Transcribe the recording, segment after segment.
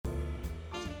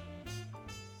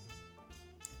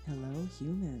Hello,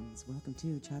 humans. Welcome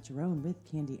to Chacharon with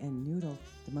Candy and Noodle,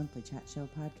 the monthly chat show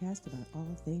podcast about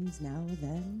all things now,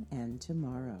 then, and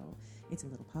tomorrow. It's a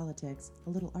little politics, a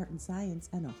little art and science,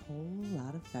 and a whole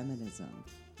lot of feminism.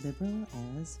 Liberal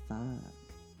as fuck.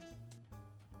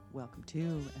 Welcome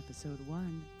to episode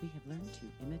 1. We have learned to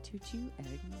imitate you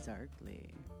exactly.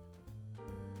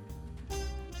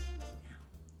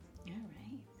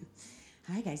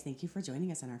 Hi guys, thank you for joining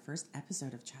us on our first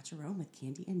episode of Chacharon with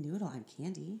Candy and Noodle. I'm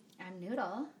Candy. I'm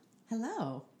Noodle.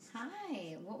 Hello.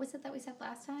 Hi. What was it that we said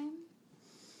last time?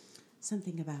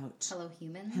 Something about... Hello,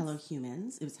 humans? Hello,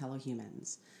 humans. It was Hello,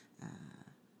 humans.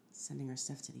 Sending our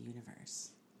stuff to the universe.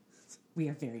 We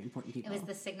are very important people. It was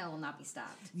the signal will not be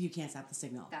stopped. You can't stop the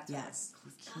signal. That's yes.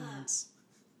 Right. You can't.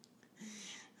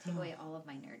 Take away all of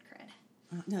my nerd cred.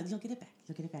 No, you'll get it back.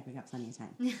 You'll get it back. We got plenty of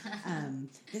time.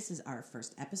 This is our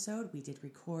first episode. We did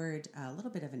record a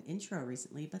little bit of an intro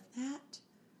recently, but that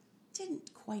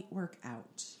didn't quite work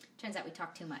out. Turns out we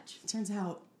talked too much. Turns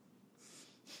out,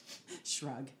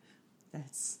 shrug.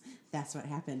 That's what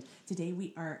happened. Today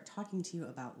we are talking to you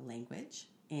about language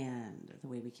and the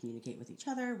way we communicate with each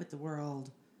other, with the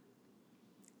world,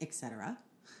 etc.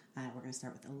 We're going to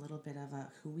start with a little bit of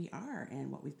who we are and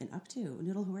what we've been up to.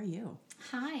 Noodle, who are you?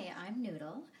 Hi, I'm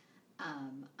Noodle.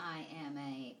 I am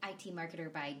a IT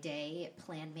marketer by day,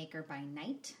 plan maker by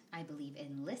night. I believe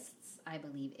in lists, I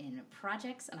believe in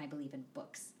projects, and I believe in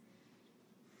books.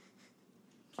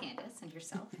 Candace, and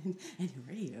yourself? And who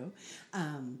are you?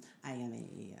 I am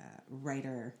a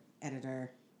writer,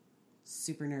 editor,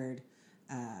 super nerd,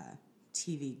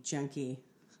 TV junkie,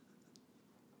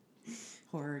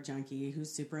 horror junkie who's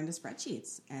super into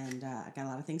spreadsheets, and I got a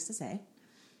lot of things to say.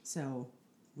 So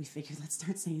we figured let's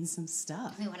start saying some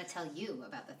stuff. We want to tell you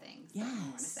about the things that we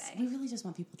want to say. We really just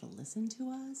want people to listen to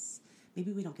us.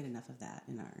 Maybe we don't get enough of that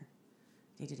in our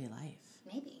day-to-day life.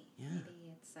 Maybe. Yeah.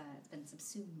 Maybe it's been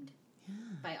subsumed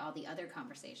by all the other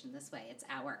conversation. This way, it's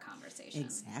our conversation.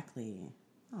 Exactly.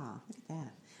 Aw, look at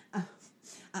that.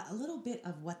 A little bit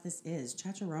of what this is,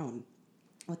 Chacharon,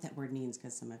 what that word means,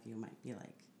 because some of you might be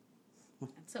like,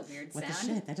 that's a weird what sound.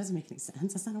 the shit? That doesn't make any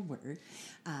sense. That's not a word.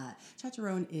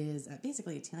 Chacharon is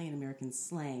basically Italian-American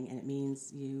slang, and it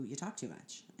means you talk too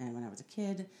much. And when I was a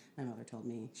kid, my mother told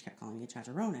me, she kept calling me a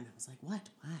chacharon, and I was like, what?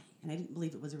 Why? And I didn't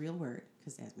believe it was a real word,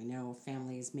 because as we know,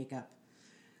 families make up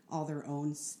all their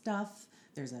own stuff.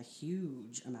 There's a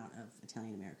huge amount of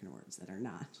Italian-American words that are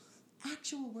not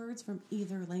actual words from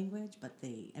either language, but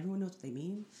everyone knows what they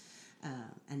mean.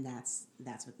 And that's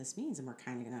what this means, and we're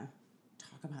kind of going to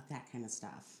talk about that kind of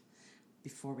stuff.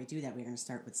 Before we do that, we're going to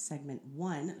start with segment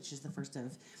 1, which is the first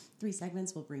of 3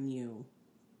 segments we'll bring you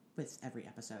with every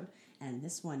episode. And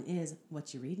this one is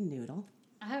What You Readin', Noodle.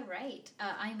 All right.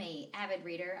 I'm a avid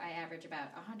reader. I average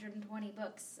about 120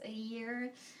 books a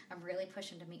year. I'm really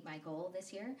pushing to meet my goal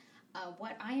this year.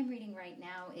 What I am reading right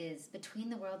now is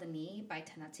Between the World and Me by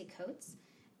Ta-Nehisi Coates,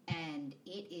 and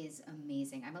it is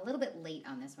amazing. I'm a little bit late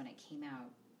on this one. It came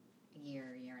out a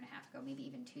year and a half ago, maybe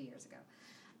even 2 years ago.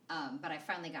 But I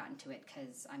finally got into it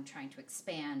because I'm trying to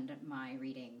expand my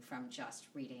reading from just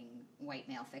reading white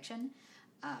male fiction.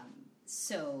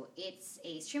 So it's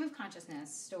a stream of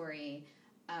consciousness story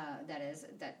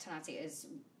that Ta-Nehisi is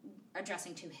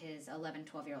addressing to his 11,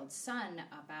 12-year-old son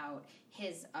about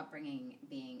his upbringing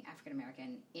being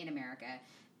African-American in America,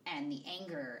 and the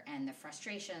anger and the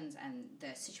frustrations and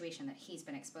the situation that he's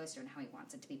been exposed to and how he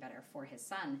wants it to be better for his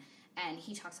son. And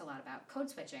he talks a lot about code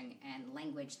switching and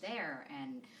language there,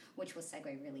 and which will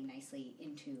segue really nicely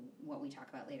into what we talk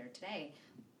about later today.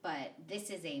 But this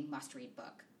is a must-read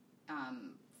book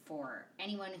for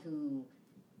anyone who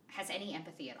has any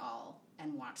empathy at all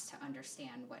and wants to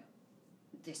understand what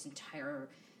this entire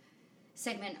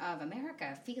segment of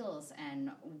America feels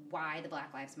and why the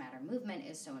Black Lives Matter movement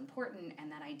is so important, and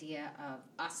that idea of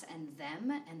us and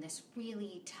them. And this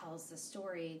really tells the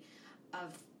story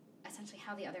of essentially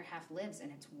how the other half lives,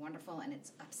 and it's wonderful and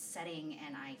it's upsetting,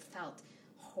 and I felt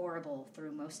horrible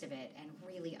through most of it and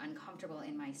really uncomfortable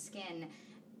in my skin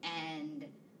and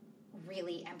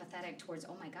really empathetic towards,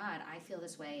 oh my God, I feel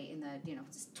this way in the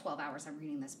 12 hours I'm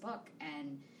reading this book,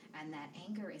 and that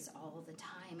anger is all the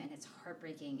time, and it's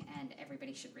heartbreaking, and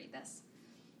everybody should read this.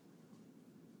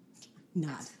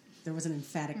 Nod. There was an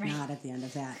emphatic Right. nod at the end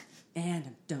of that. And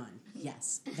I'm done.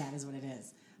 Yes, that is what it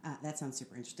is. That sounds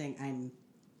super interesting.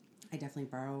 I definitely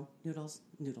borrow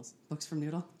books from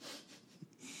Noodle.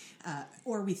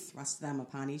 Or we thrust them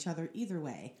upon each other. Either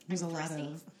way, there's a lot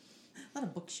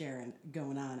of book sharing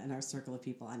going on in our circle of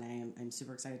people, and I'm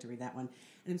super excited to read that one.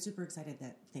 And I'm super excited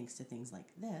that thanks to things like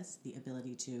this, the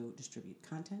ability to distribute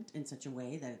content in such a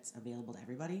way that it's available to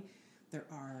everybody, there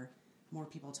are more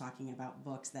people talking about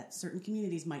books that certain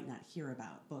communities might not hear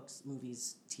about. Books,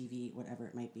 movies, TV, whatever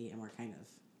it might be. And we're kind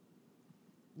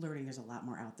of learning there's a lot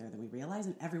more out there than we realize.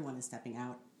 And everyone is stepping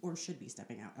out, or should be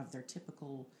stepping out, of their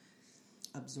typical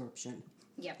absorption.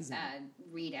 Yep.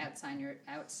 Read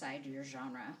outside your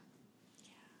genre.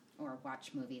 Or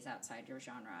watch movies outside your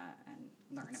genre and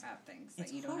learn about things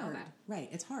that you don't know about. Right.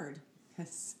 It's hard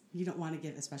because you don't want to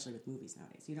give, especially with movies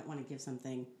nowadays, you don't want to give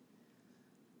something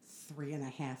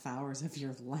 3.5 hours of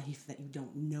your life that you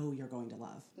don't know you're going to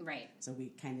love. Right. So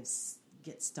we kind of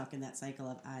get stuck in that cycle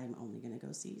of, I'm only going to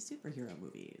go see superhero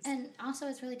movies. And also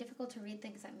it's really difficult to read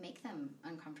things that make them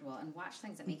uncomfortable and watch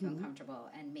things that make you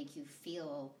uncomfortable and make you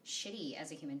feel shitty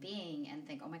as a human being and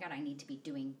think, oh my God, I need to be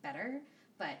doing better.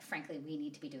 But frankly, we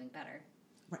need to be doing better.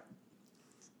 Right.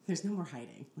 There's no more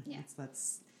hiding. Yeah.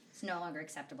 It's no longer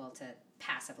acceptable to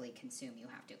passively consume. You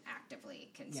have to actively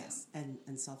consume. Yes,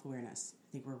 and self-awareness.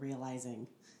 I think we're realizing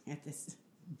at this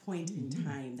point in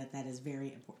time that is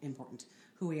very important.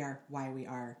 Who we are, why we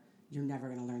are. You're never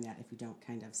going to learn that if you don't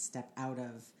kind of step out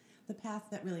of the path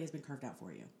that really has been carved out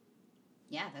for you.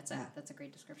 Yeah, that's a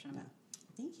great description of it.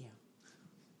 Thank you.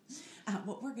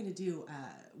 What we're going to do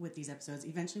with these episodes,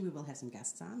 eventually we will have some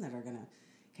guests on that are going to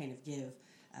kind of give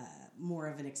more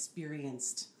of an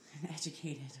experienced and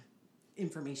educated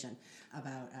information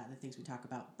about the things we talk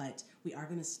about. But we are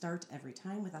going to start every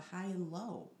time with a high and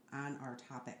low on our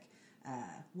topic.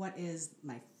 What is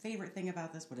my favorite thing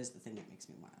about this? What is the thing that makes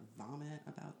me want to vomit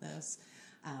about this?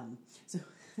 So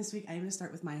this week I'm going to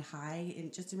start with my high in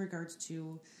regards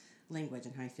to language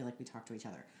and how I feel like we talk to each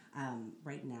other.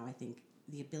 Right now I think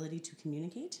the ability to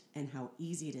communicate and how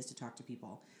easy it is to talk to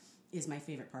people is my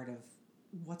favorite part of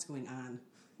what's going on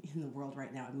in the world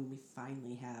right now. I mean, we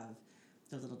finally have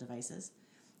the little devices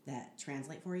that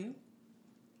translate for you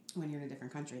when you're in a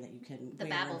different country that you can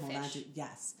the hold on to.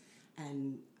 Yes.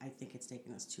 And I think it's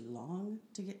taken us too long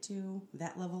to get to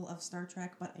that level of Star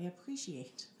Trek, but I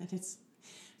appreciate that it's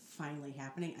finally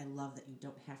happening. I love that you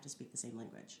don't have to speak the same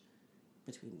language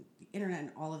between the internet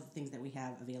and all of the things that we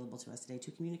have available to us today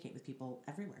to communicate with people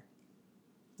everywhere.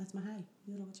 That's my high.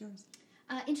 Yodel, what's yours?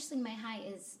 Interesting, my high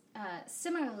is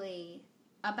similarly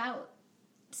about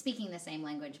speaking the same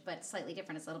language, but slightly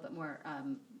different. It's a little bit more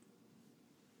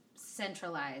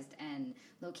centralized and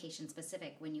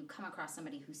location-specific. When you come across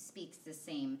somebody who speaks the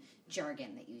same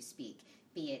jargon that you speak,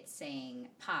 be it saying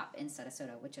pop instead of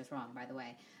soda, which is wrong, by the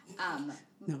way.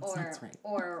 No, that's right.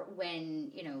 Or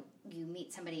when, you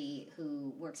meet somebody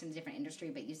who works in a different industry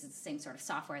but uses the same sort of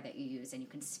software that you use and you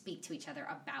can speak to each other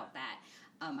about that.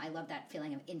 I love that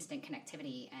feeling of instant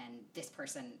connectivity and this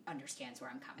person understands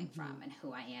where I'm coming from and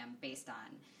who I am based on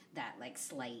that,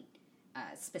 slight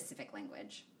specific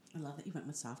language. I love that you went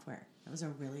with software. That was a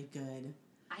really good...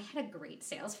 I had a great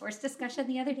Salesforce discussion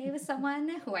the other day with someone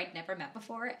who I'd never met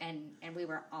before, and we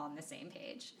were on the same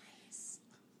page. Nice.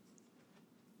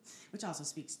 Which also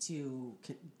speaks to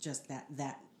just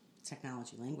that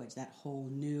technology language, that whole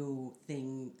new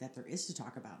thing that there is to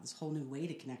talk about, this whole new way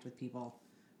to connect with people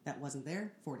that wasn't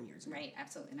there 40 years ago. Right,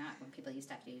 absolutely not. When people used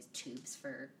to have to use tubes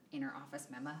for inter-office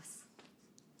memos.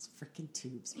 It's freaking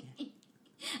tubes, man.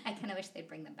 I kind of wish they'd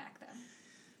bring them back, though.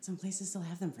 Some places still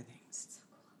have them for things. It's so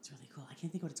cool. It's really cool. I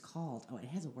can't think what it's called. Oh, it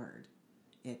has a word.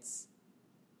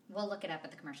 We'll look it up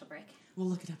at the commercial break.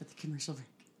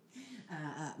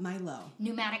 My low.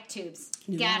 Pneumatic tubes.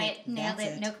 Got it. Nailed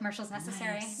it. No commercials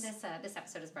necessary. Nice. This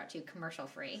episode is brought to you commercial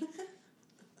free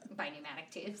by Pneumatic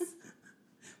Tubes.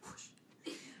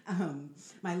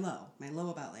 My low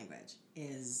about language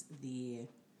is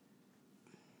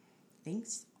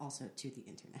thanks also to the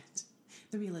internet,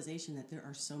 the realization that there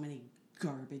are so many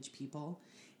garbage people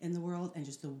in the world, and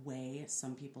just the way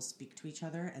some people speak to each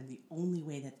other, and the only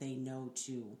way that they know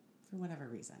to, for whatever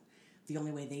reason, the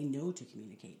only way they know to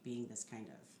communicate being this kind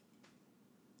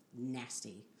of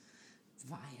nasty,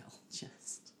 vile,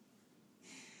 just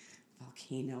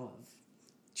volcano of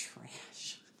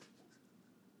trash.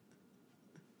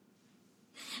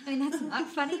 I mean, that's not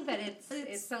funny, but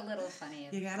it's a little funny.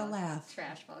 You gotta laugh.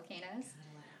 Trash volcanoes.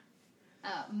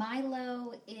 My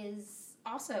low is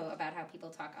also about how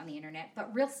people talk on the internet,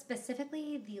 but real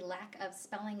specifically the lack of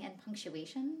spelling and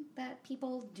punctuation that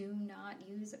people do not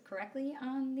use correctly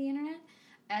on the internet,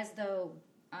 as though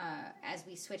as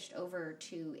we switched over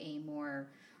to a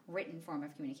more written form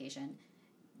of communication,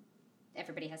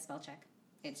 everybody has spell check.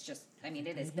 It's just,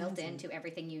 it is built into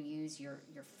everything you use. Your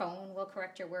phone will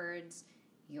correct your words.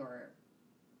 Your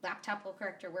laptop will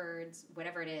correct your words.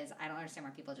 Whatever it is, I don't understand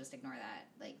why people just ignore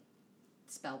that.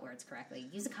 Spell words correctly.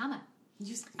 Use a comma.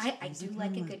 I do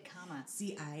like a good comma.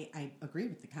 See, I agree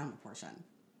with the comma portion.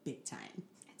 Big time.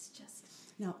 It's just...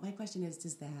 Now, my question is,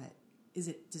 does that does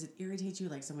it irritate you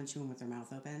like someone chewing with their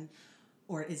mouth open?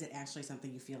 Or is it actually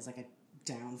something you feel is like a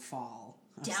downfall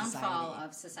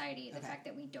of society? The fact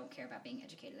that we don't care about being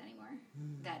educated anymore.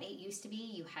 That it used to be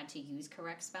you had to use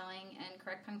correct spelling and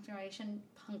correct punctuation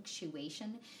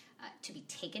to be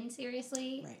taken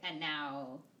seriously. Right. And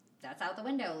now that's out the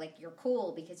window. Like, you're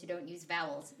cool because you don't use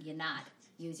vowels. You're not.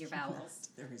 Use your vowels.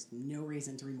 There is no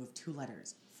reason to remove 2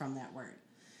 letters from that word.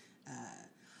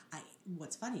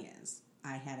 What's funny is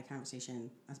I had a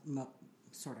conversation,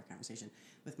 sort of conversation,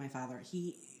 with my father.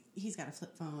 He's got a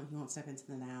flip phone. He won't step into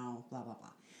the now, blah, blah,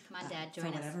 blah. Come on, Dad, join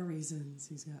us. For whatever reasons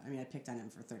he's got. I mean, I picked on him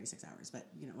for 36 hours, but,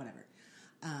 whatever.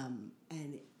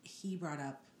 And he brought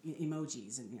up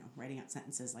emojis and, writing out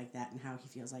sentences like that and how he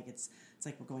feels like it's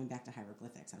like we're going back to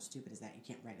hieroglyphics. How stupid is that? You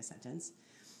can't write a sentence.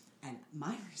 And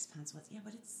my response was, yeah,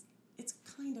 but it's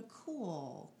kind of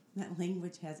cool that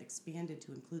language has expanded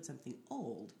to include something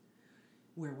old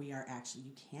where we are actually,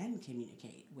 you can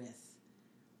communicate with,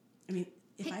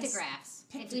 pictographs.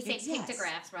 If we say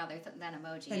pictographs rather than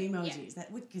emojis. Than emojis,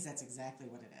 because that's exactly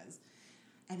what it is.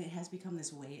 And it has become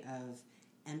this way of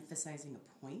emphasizing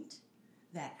a point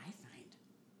that I find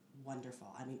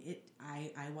wonderful. I mean,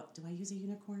 do I use a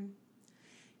unicorn?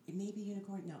 It may be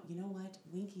unicorn. No, you know what?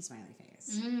 Winky smiley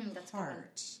face. That's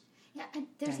heart. Yeah, and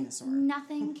there's dinosaur.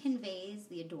 Nothing conveys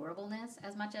the adorableness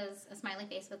as much as a smiley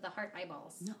face with the heart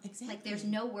eyeballs. No, exactly. Like, there's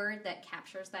no word that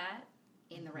captures that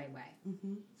in the right way.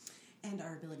 Mm-hmm. And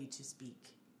our ability to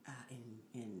speak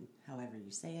in however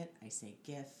you say it. I say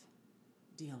GIF.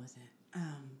 Deal with it.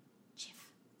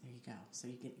 GIF. There you go. So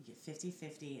you get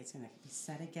 50-50. It's going to be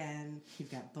said again.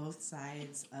 You've got both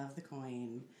sides of the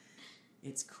coin.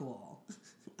 It's cool.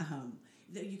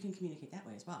 You can communicate that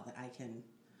way as well. That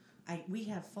we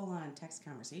have full-on text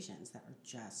conversations that are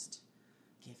just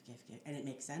GIF, and it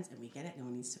makes sense, and we get it. No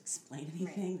one needs to explain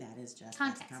anything. Right. That is just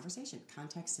context. That's conversation.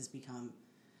 Context has become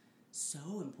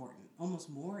so important, almost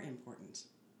more important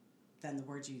than the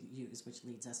words you use, which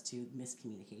leads us to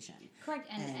miscommunication. Correct,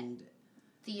 and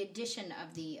the addition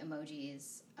of the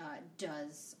emojis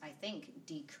does, I think,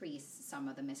 decrease some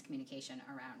of the miscommunication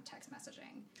around text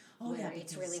messaging.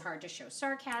 It's really hard to show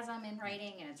sarcasm in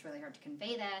writing, and it's really hard to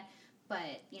convey that.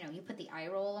 But, you put the eye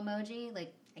roll emoji,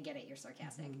 like, I get it, you're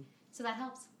sarcastic. Mm-hmm. So that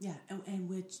helps. Yeah, and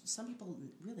which some people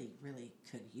really, really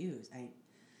could use.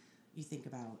 You think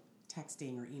about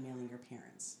texting or emailing your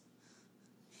parents.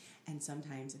 And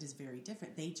sometimes it is very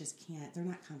different. They just can't, they're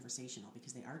not conversational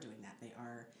because they are doing that. They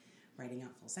are writing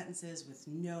out full sentences with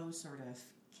no sort of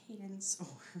cadence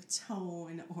or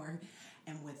tone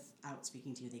and without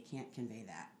speaking to you, they can't convey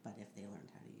that. But if they learned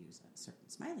how to use a certain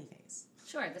smiley face.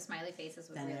 Sure, the smiley faces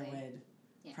would then I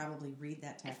would probably read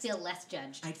that text. I'd feel less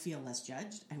judged. I'd feel less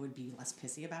judged. I would be less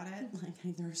pissy about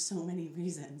it. There are so many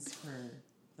reasons for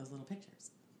those little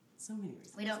pictures. So many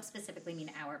reasons. We don't specifically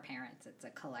mean our parents. It's a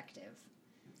collective.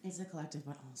 It's a collective,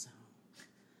 but also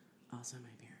my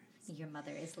parents. Your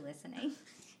mother is listening.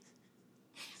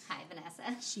 Hi, Vanessa.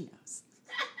 She knows.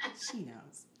 She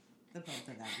knows. The both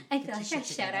of them. I feel like I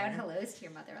shout out hellos to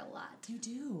your mother a lot. You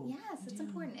do. Yes, it's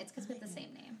important. It's because we have the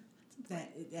same name.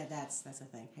 That's a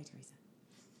thing. Hi, Teresa.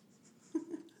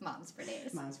 Moms for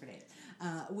days. Moms for days.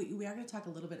 We are going to talk a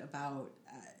little bit about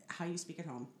how you speak at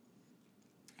home.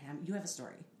 You have a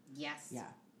story. Yes. Yeah.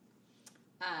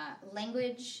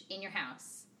 Language in your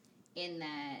house, in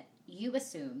that you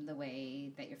assume the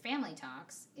way that your family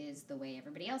talks is the way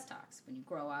everybody else talks. When you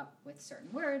grow up with certain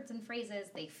words and phrases,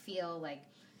 they feel like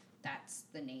that's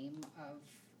the name of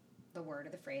the word or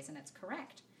the phrase, and it's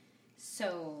correct.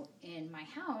 So in my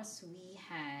house, we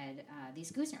had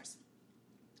these Gooseners,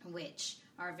 which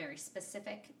are a very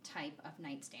specific type of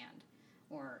nightstand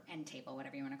or end table,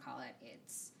 whatever you want to call it.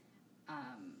 It's,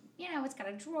 it's got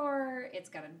a drawer, it's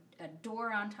got a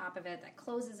door on top of it that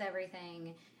closes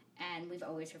everything, and we've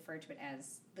always referred to it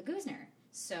as the Goosener.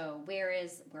 So where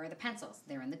are the pencils?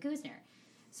 They're in the Goosener.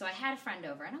 So I had a friend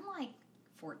over, and I'm like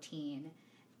 14,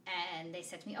 and they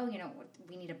said to me,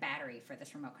 we need a battery for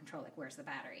this remote control. Like, where's the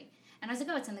battery? And I was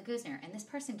like, it's in the Goosener. And this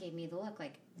person gave me the look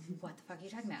like, what the fuck are you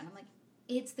talking about? And I'm like,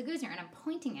 it's the Goosener. And I'm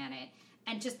pointing at it,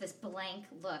 and just this blank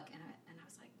look. And I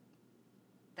was like,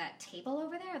 that table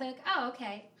over there? They're like, oh,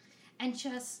 okay. And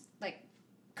just, like,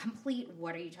 complete,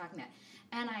 what are you talking about?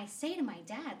 And I say to my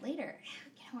dad later,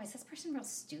 is this person real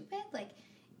stupid? Like,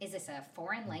 is this a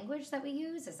foreign language that we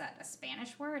use? Is that a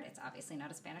Spanish word? It's obviously not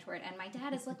a Spanish word. And my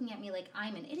dad is looking at me like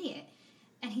I'm an idiot.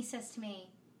 And he says to me,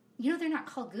 they're not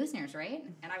called Gooseners, right?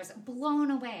 And I was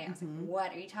blown away. I was like,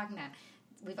 what are you talking about?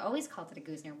 We've always called it a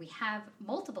Goosener. We have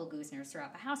multiple Gooseners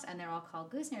throughout the house, and they're all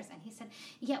called Gooseners. And he said,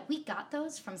 yeah, we got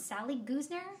those from Sally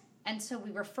Goosener, and so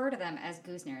we refer to them as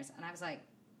Gooseners. And I was like,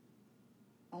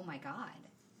 oh my God,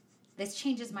 this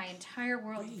changes my entire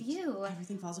worldview.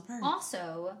 Everything falls apart.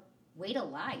 Also, way to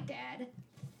lie, Dad.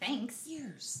 Thanks.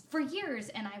 For years.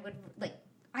 And I would,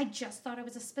 I just thought it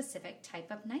was a specific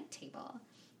type of night table.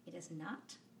 It is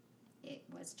not. It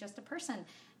was just a person.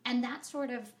 And that sort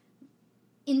of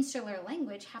insular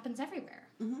language happens everywhere.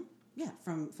 Mm-hmm. Yeah,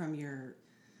 from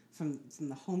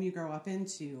the home you grow up in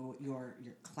to your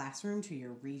classroom to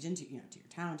your region to your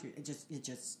town to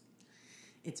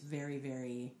it's very,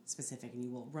 very specific, and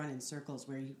you will run in circles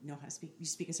where you know how to speak. You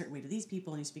speak a certain way to these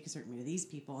people, and you speak a certain way to these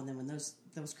people, and then when those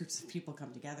groups of people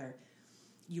come together,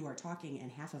 you are talking,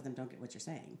 and half of them don't get what you're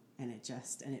saying, and it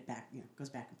goes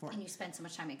back and forth. And you spend so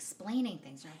much time explaining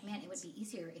things. You're like, man, it would be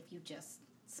easier if you just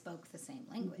spoke the same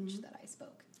language that I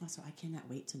spoke. Also, I cannot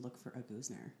wait to look for a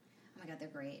Goosener. Oh my God, they're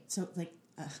great. So,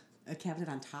 a cabinet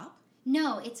on top?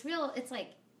 No, it's real. It's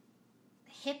like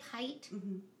hip height.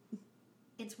 Mm-hmm.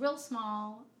 It's real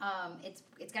small.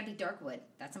 It's got to be dark wood.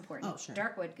 That's important. Oh, sure.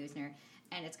 Dark wood Goosener,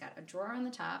 and it's got a drawer on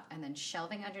the top, and then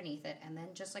shelving underneath it, and then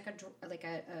just like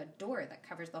a door that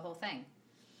covers the whole thing.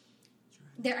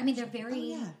 They're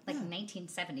very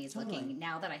 1970s looking.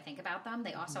 Now that I think about them,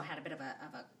 they also had a bit of a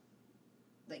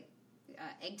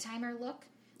egg timer look.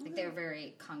 Like they were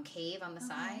very concave on the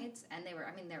sides, and they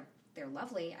were. They're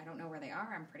lovely. I don't know where they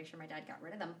are. I'm pretty sure my dad got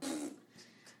rid of them.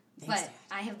 But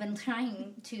I have been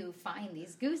trying to find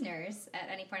these Gooseners at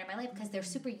any point in my life because they're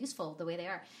super useful the way they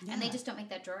are. Yeah. And they just don't make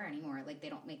that drawer anymore. Like, they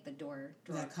don't make the drawer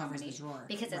that covers the drawer.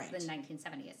 Because it's the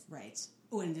 1970s. Right.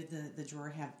 Oh, and did the drawer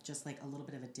have just like a little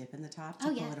bit of a dip in the top to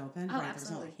pull it open? Oh, right.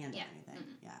 absolutely. There was no handle or anything.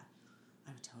 Mm-hmm. Yeah.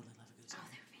 I would totally love a Goosener. Oh,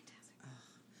 they're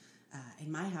fantastic.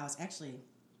 In my house, actually,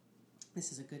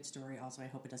 this is a good story also. I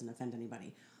hope it doesn't offend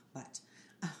anybody. But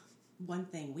one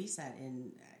thing we said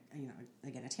in...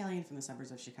 again, Italian from the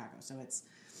suburbs of Chicago. So it's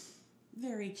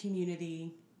very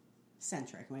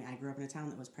community-centric. I grew up in a town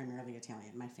that was primarily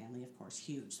Italian. My family, of course,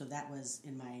 huge. So that was,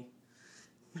 in my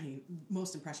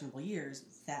most impressionable years,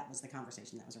 that was the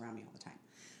conversation that was around me all the time.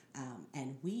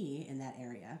 And we, in that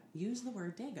area, use the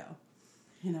word Dago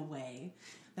in a way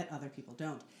that other people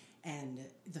don't. And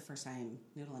the first time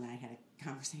Noodle and I had a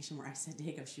conversation where I said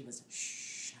Dago, she was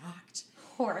shocked.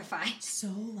 Horrified. So,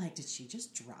 did she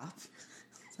just drop...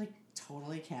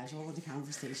 totally casual with the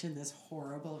conversation, this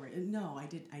horrible... No, I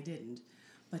didn't.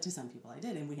 But to some people I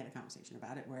did, and we had a conversation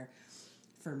about it where,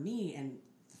 for me and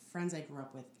the friends I grew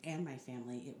up with and my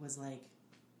family, it was like,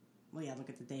 well, yeah, look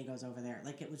at the Dagos over there.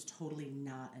 It was totally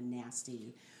not a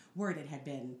nasty word. It had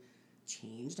been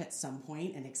changed at some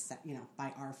point, and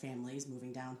by our families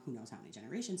moving down who knows how many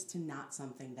generations, to not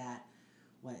something that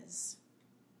was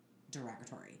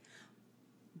derogatory.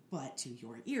 But to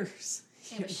your ears...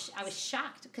 I was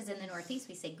shocked because in the Northeast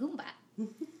we say Goomba,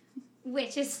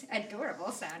 which is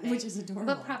adorable sounding. Which is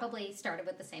adorable. But probably started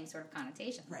with the same sort of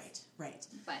connotations. Right.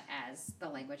 But as the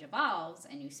language evolves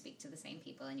and you speak to the same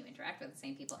people and you interact with the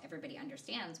same people, everybody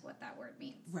understands what that word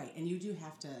means. Right, and you do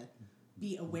have to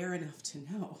be aware enough to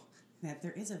know that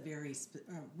there is a very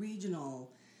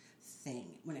regional thing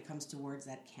when it comes to words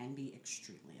that can be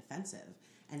extremely offensive.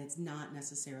 And it's not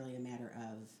necessarily a matter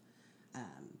of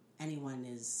anyone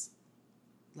is...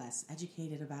 less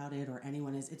educated about it, or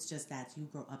anyone is. It's just that you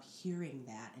grow up hearing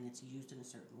that, and it's used in a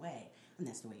certain way, and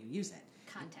that's the way you use it.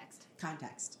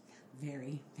 Context.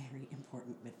 Very, very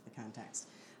important with the context.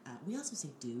 We also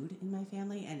say dude in my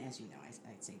family, and as you know, I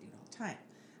say dude all the time.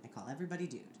 I call everybody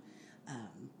dude.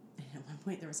 And at one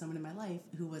point, there was someone in my life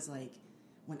who was like,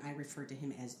 when I referred to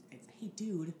him as, hey,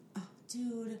 dude, oh,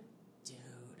 dude.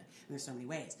 And there's so many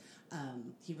ways.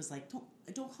 He was like,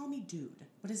 don't call me dude.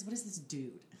 What is this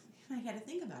dude? I had to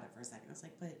think about it for a second. I was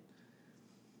like, but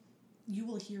you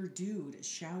will hear dude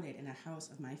shouted in a house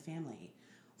of my family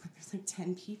where there's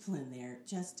 10 people in there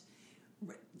just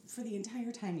for the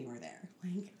entire time you were there.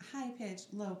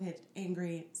 High-pitched, low-pitched,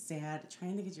 angry, sad,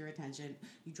 trying to get your attention.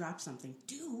 You drop something.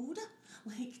 Dude!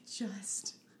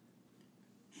 Just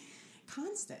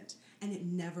constant. And it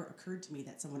never occurred to me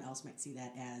that someone else might see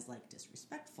that as,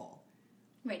 disrespectful.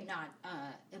 Right, not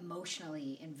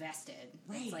emotionally invested.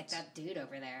 Right. It's like that dude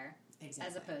over there. Exactly.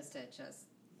 As opposed to just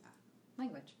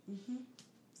language.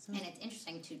 Mm-hmm. And it's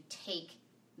interesting to take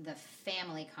the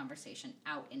family conversation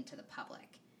out into the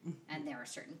public. Mm-hmm. And there are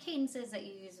certain cadences that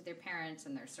you use with your parents,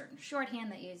 and there's certain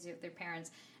shorthand that you use with your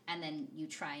parents, and then you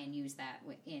try and use that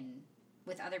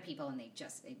with other people, and they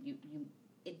just...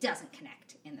 It doesn't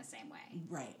connect in the same way.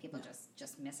 Right. People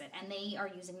just miss it. And they are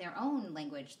using their own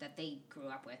language that they grew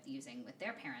up with using with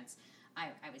their parents.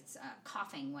 I was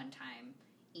coughing one time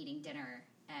eating dinner,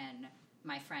 and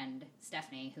my friend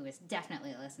Stephanie, who is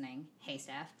definitely listening, hey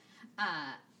Steph,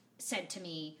 said to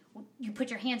me, you put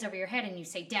your hands over your head and you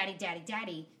say, daddy, daddy,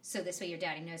 daddy, so this way your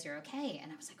daddy knows you're okay.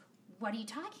 And I was like, what are you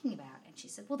talking about? And she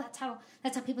said, well, that's how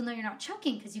people know you're not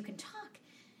choking, because you can talk.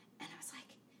 And I was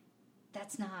like,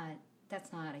 that's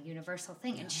not a universal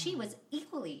thing. And she was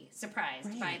equally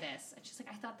surprised by this. And she's like,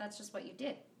 I thought that's just what you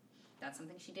did. That's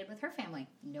something she did with her family.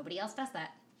 Nobody else does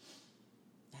that.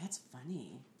 That's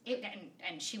funny.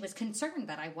 And she was concerned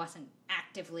that I wasn't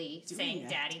actively saying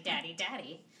daddy, daddy,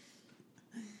 daddy.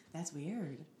 That's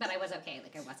weird. But I was okay.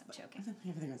 Like, I wasn't choking.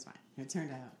 Everything was fine. It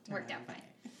turned out. Worked out fine.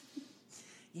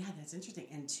 Yeah, that's interesting.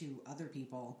 And to other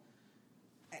people,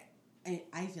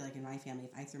 I feel like in my family,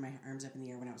 if I threw my arms up in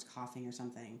the air when I was coughing or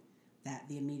something, that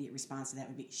the immediate response to that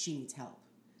would be, she needs help.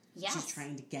 Yes. She's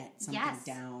trying to get something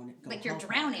down. Go like you're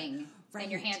drowning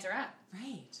and your hands are up.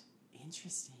 Right.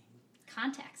 Interesting.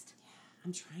 Context. Yeah.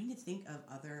 I'm trying to think of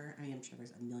other, I'm sure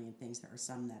there's a million things. There are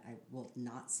some that I will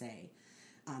not say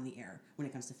on the air when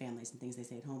it comes to families and things they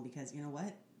say at home, because you know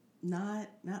what? Not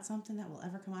something that will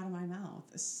ever come out of my mouth.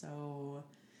 So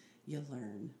you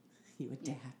learn, you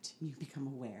adapt, you become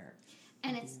aware.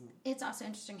 And it's also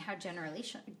interesting how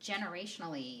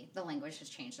generationally the language has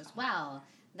changed as well,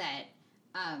 that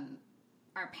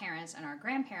our parents and our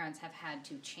grandparents have had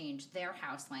to change their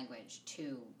house language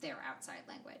to their outside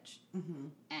language. Mm-hmm.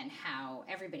 And how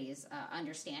everybody's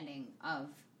understanding of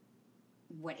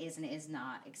what is and is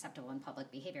not acceptable in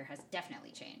public behavior has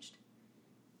definitely changed.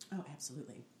 Oh,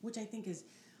 absolutely. Which I think is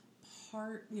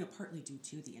partly due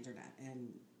to the internet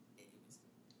and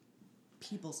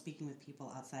people speaking with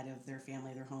people outside of their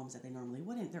family, their homes, that they normally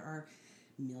wouldn't. There are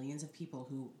millions of people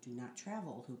who do not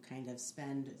travel, who kind of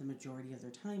spend the majority of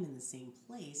their time in the same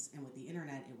place. And with the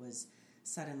internet, it was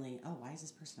suddenly, oh, why is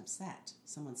this person upset?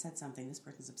 Someone said something, this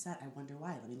person's upset. I wonder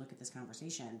why. Let me look at this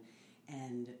conversation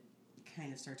and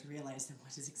kind of start to realize that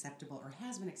what is acceptable or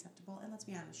has been acceptable, and let's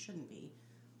be honest, shouldn't be.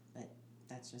 But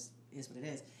that's just is what it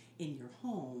is. In your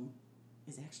home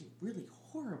is actually really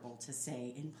horrible to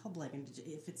say in public. And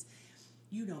if it's,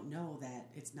 you don't know that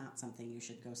it's not something you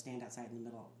should go stand outside in the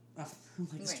middle of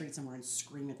the street somewhere and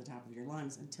scream at the top of your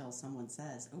lungs until someone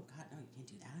says, oh God, no, you can't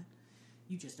do that.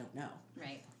 You just don't know.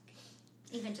 Right.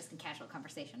 Even just in casual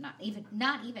conversation, not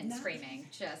even screaming,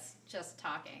 just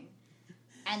talking.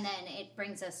 And then it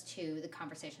brings us to the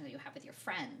conversation that you have with your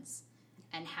friends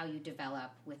and how you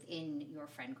develop within your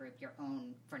friend group your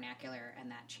own vernacular,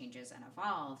 and that changes and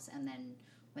evolves. And then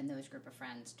when those group of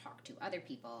friends talk to other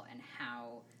people and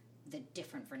how the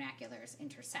different vernaculars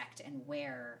intersect and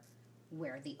where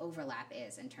the overlap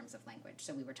is in terms of language.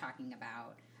 So we were talking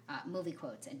about movie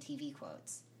quotes and TV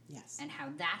quotes. Yes. And how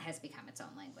that has become its own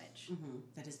language. Mm-hmm.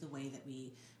 That is the way that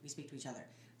we speak to each other.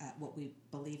 What we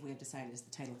believe we have decided is the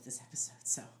title of this episode.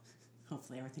 So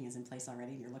hopefully everything is in place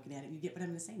already and you're looking at it and you get what I'm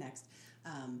going to say next.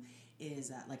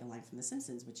 Is like a line from The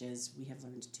Simpsons, which is, we have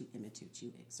learned to imitate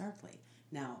you exactly.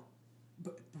 Now,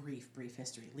 brief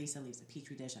history. Lisa leaves a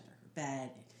petri dish under her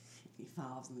bed. It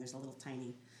evolves and there's a little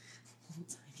tiny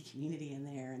community in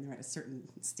there, and they're at a certain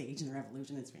stage in their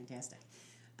evolution. It's fantastic.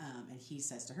 And he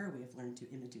says to her, we have learned to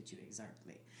imitate you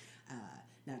exactly.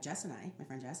 Now, Jess and I, my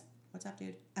friend Jess, what's up,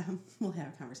 dude? We'll have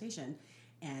a conversation,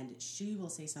 and she will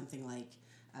say something like,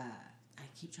 I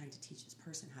keep trying to teach this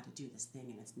person how to do this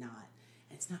thing, and it's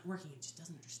not working, and she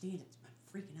doesn't understand it.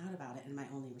 I'm freaking out about it, and my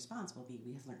only response will be,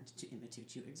 we have learned to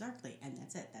imitate you exactly, and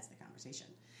that's it. That's the conversation.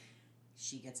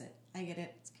 She gets it. I get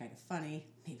it. It's kind of funny.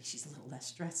 Maybe she's a little less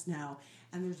stressed now,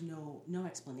 and there's no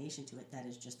explanation to it. That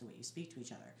is just the way you speak to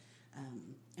each other.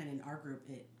 And in our group,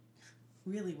 it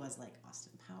really was like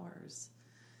Austin Powers,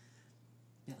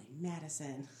 Billy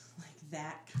Madison, like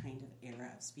that kind of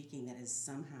era of speaking that is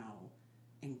somehow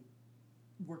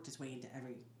worked its way into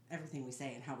everything we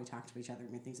say and how we talk to each other.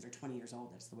 I mean, things that are 20 years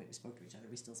old, that's the way we spoke to each other.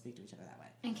 We still speak to each other that way.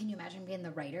 And can you imagine being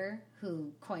the writer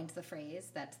who coined the phrase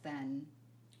that's then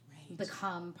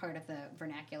become part of the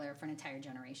vernacular for an entire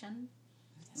generation?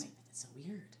 That's so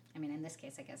weird. I mean, in this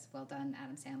case, I guess, well done,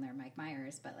 Adam Sandler, Mike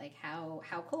Myers, but like how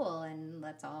cool, and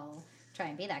let's all try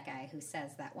and be that guy who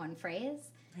says that one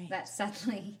phrase that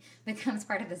suddenly becomes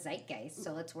part of the zeitgeist.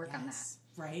 So let's work on that.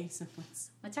 Right. So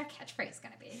what's our catchphrase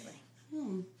going to be?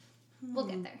 Like, we'll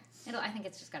get there. I think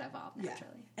it's just got to evolve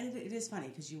naturally. Yeah. And it is funny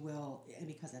because you will, and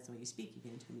because that's the way you speak, you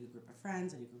get into a new group of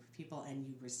friends, a new group of people, and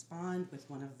you respond with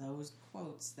one of those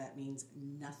quotes that means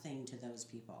nothing to those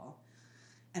people.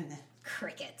 And then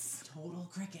crickets. Total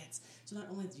crickets. So not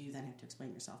only do you then have to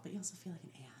explain yourself, but you also feel like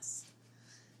an ass.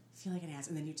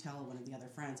 And then you tell one of the other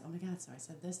friends, oh my God, so I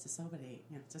said this to somebody,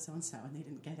 to so-and-so, and they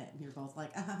didn't get it. And you're both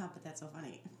like, but that's so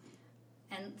funny.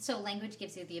 And so language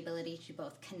gives you the ability to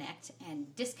both connect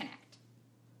and disconnect.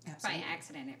 Absolutely. By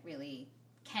accident, it really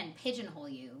can pigeonhole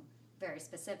you very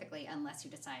specifically, unless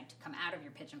you decide to come out of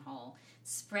your pigeonhole,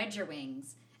 spread your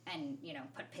wings, and, you know,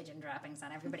 put pigeon droppings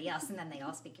on everybody else, and then they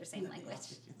all speak your same language.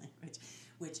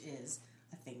 Which is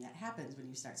a thing that happens when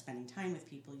you start spending time with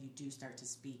people. You do start to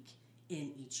speak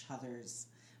in each other's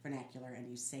vernacular, and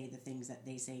you say the things that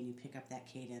they say, and you pick up that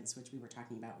cadence, which we were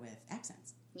talking about with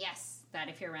accents. Yes, that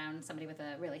if you're around somebody with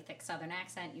a really thick Southern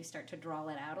accent, you start to drawl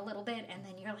it out a little bit, and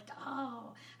then you're like,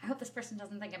 oh, I hope this person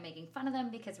doesn't think I'm making fun of them,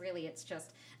 because really it's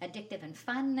just addictive and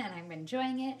fun, and I'm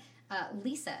enjoying it.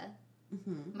 Lisa,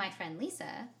 my friend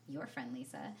Lisa, your friend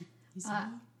Lisa,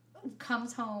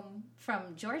 comes home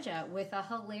from Georgia with a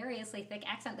hilariously thick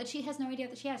accent that she has no idea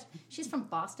that she has. She's from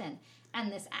Boston,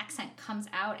 and this accent comes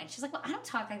out, and she's like, well, I don't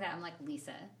talk like that. I'm like,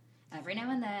 Lisa, every now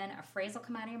and then a phrase will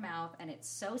come out of your mouth, and it's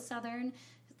so Southern,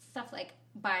 stuff like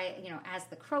by, you know, as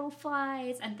the crow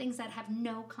flies, and things that have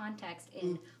no context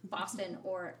in Boston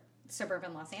or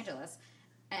suburban Los Angeles.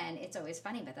 And it's always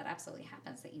funny, but that absolutely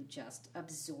happens, that you just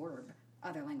absorb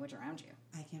other language around you.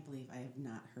 I can't believe I have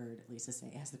not heard Lisa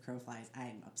say, as the crow flies.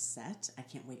 I'm upset. I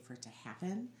can't wait for it to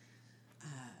happen.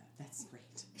 That's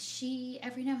great. She,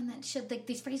 every now and then, like,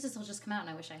 these phrases will just come out,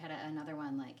 and I wish I had another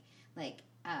one, like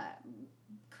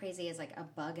crazy as like a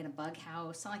bug in a bug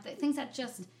house, something like that. Things that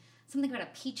just, something about a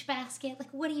peach basket.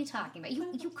 Like, what are you talking about?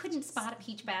 You couldn't spot a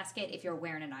peach basket if you're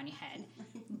wearing it on your head.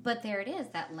 But there it is,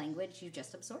 that language, you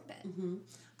just absorb it. Mm-hmm.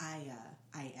 I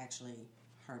actually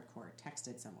hardcore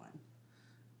texted someone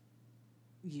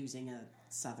using a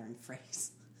Southern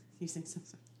phrase. Using some,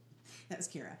 that was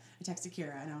Kira. I texted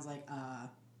Kira, and I was like,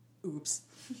 oops,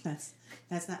 that's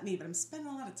not me, but I'm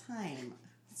spending a lot of time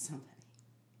with somebody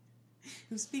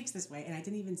who speaks this way, and I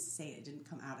didn't even say it. It didn't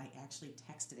come out. I actually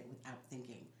texted it without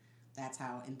thinking. That's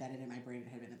how embedded in my brain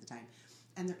it had been at the time.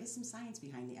 And there is some science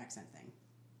behind the accent thing.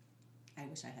 I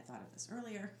wish I had thought of this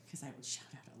earlier, because I would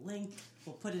shout out a link.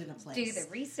 We'll put it in a place. Do the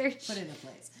research. Put it in a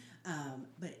place.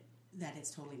 But that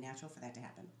it's totally natural for that to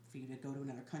happen, for you to go to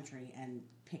another country and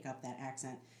pick up that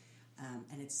accent.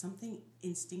 And it's something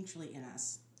instinctually in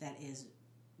us that is,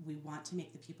 we want to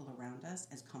make the people around us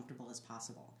as comfortable as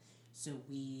possible. So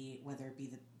we, whether it be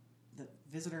the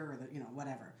visitor or the, you know,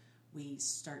 whatever, we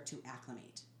start to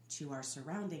acclimate to our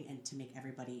surrounding and to make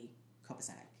everybody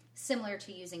copacetic. Similar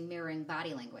to using mirroring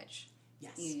body language.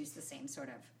 Yes. You use the same sort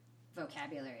of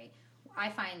vocabulary.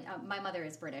 I find, my mother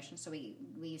is British, and so we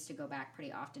used to go back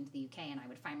pretty often to the UK, and I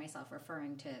would find myself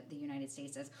referring to the United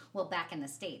States as, well, back in the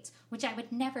States, which I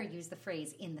would never use the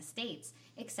phrase in the States,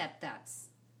 except that's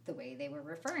the way they were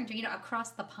referring to, you know,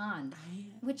 across the pond,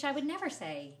 which I would never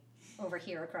say over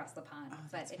here across the pond,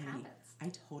 but it happens.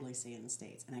 I totally say in the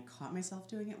States, and I caught myself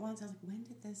doing it once. I was like,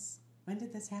 when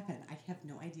did this happen? I have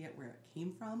no idea where it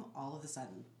came from. All of a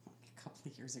sudden, like a couple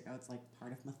of years ago, it's like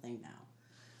part of my thing now.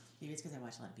 Maybe it's because I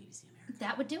watch a lot of BBC America.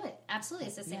 That would do it. Absolutely.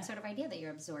 It's the same sort of idea that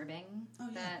you're absorbing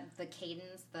the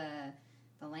cadence, the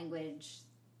language,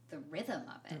 the rhythm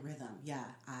of it. The rhythm,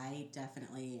 yeah. I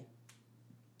definitely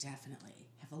have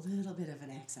a little bit of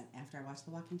an accent after I watched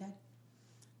The Walking Dead.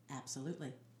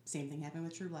 Absolutely. Same thing happened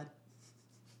with True Blood.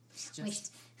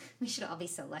 We should all be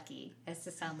so lucky as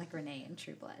to sound like Renee in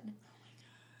True Blood. Oh my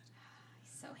God.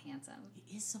 He's so handsome.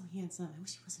 He is so handsome. I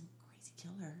wish he wasn't a crazy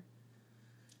killer.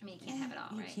 I mean, you can't have it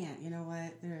all, right? You can't. You know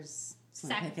what? There's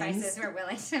sacrifices we're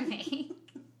willing to make.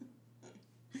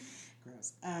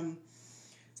 Gross. So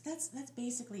that's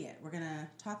basically it. We're going to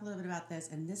talk a little bit about this,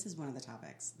 and this is one of the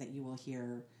topics that you will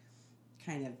hear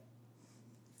kind of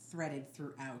threaded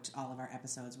throughout all of our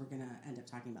episodes. We're going to end up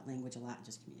talking about language a lot, and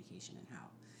just communication and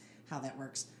how that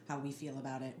works, how we feel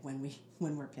about it when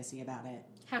we're pissy about it.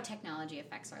 How technology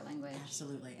affects our language.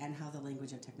 Absolutely. And how the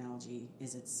language of technology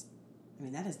is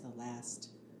that is the last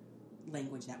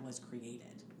language that was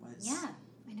created. I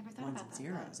never thought ones about and that.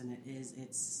 zeros, and it is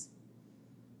its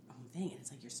own thing, and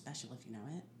it's like you're special if you know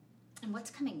it. And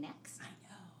what's coming next? I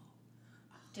know.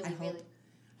 Do we I really?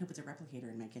 hope it's a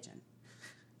replicator in my kitchen,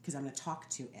 because I'm going to talk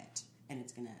to it, and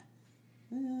it's going to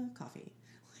coffee.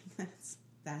 Like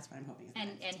that's what I'm hoping.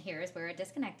 And here's where a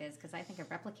disconnect is, because I think a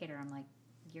replicator, I'm like,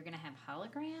 you're going to have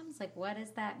holograms? Like, what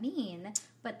does that mean?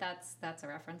 But that's a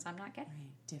reference I'm not getting. Right,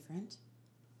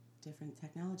 different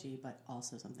technology, but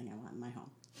also something I want in my home.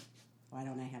 Why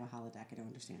don't I have a holodeck? I don't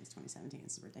understand. It's 2017.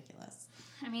 This is ridiculous.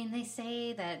 I mean, they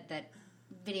say that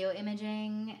video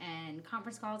imaging and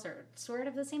conference calls are sort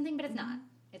of the same thing, but it's not.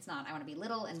 It's not. I want to be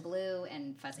little and blue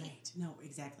and fuzzy. Right. No,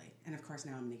 exactly. And of course,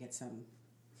 now I'm going to get someone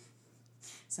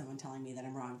telling me that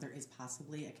I'm wrong. There is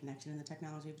possibly a connection in the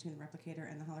technology between the replicator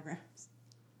and the holograms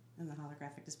and the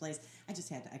holographic displays. I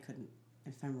couldn't.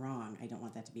 If I'm wrong, I don't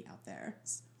want that to be out there.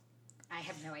 I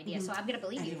have no idea, so I'm going to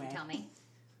believe you if you tell me.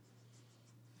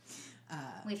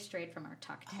 We've strayed from our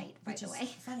talk tight, by which the is way.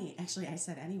 funny. Actually, I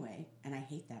said anyway, and I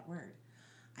hate that word.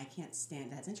 I can't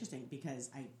stand. That's interesting because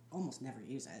I almost never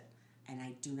use it, and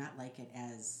I do not like it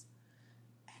as.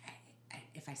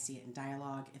 If I see it in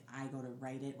dialogue, if I go to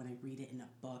write it, when I read it in a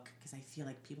book, because I feel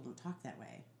like people don't talk that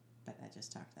way, but I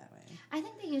just talk that way. I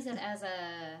think they use it as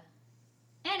a.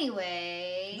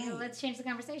 Anyway, Right. let's change the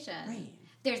conversation. Right.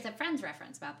 There's a Friends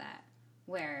reference about that,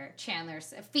 where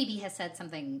Phoebe has said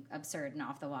something absurd and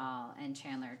off the wall, and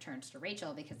Chandler turns to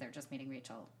Rachel because they're just meeting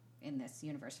Rachel in this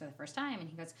universe for the first time, and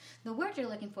he goes, "The word you're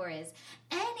looking for is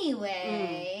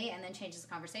anyway," and then changes the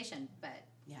conversation. But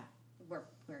Yeah. we're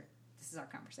this is our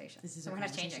conversation. We're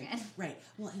not changing it. Right.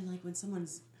 Well, and like when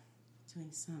someone's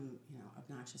doing some,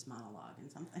 obnoxious monologue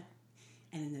and something,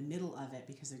 and in the middle of it,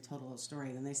 because they're told a little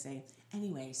story, then they say,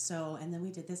 anyway, so, and then we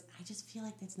did this. I just feel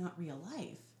like that's not real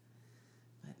life.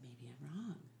 But maybe I'm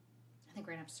wrong. I think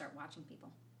we're going to have to start watching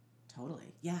people.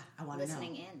 Totally. Yeah, I want to know.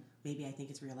 Listening in. Maybe I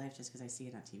think it's real life just because I see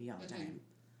it on TV all the time.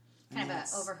 Kind of a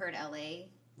overheard LA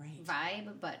right.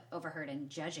 vibe, but overheard and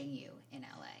judging you in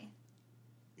LA.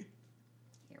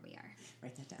 Here we are.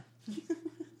 Write that down.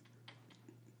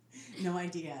 No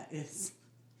idea is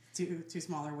too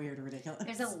small or weird or ridiculous.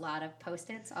 There's a lot of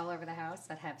Post-its all over the house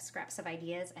that have scraps of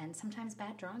ideas and sometimes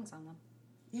bad drawings on them.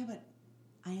 Yeah, but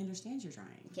I understand your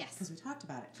drawing. Yes. Because we talked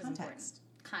about it. Context.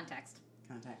 Context.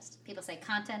 People say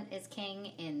content is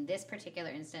king. In this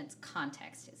particular instance,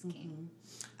 context is king.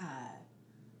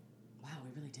 Wow,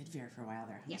 we really did veer for a while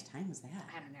there. How much time was that?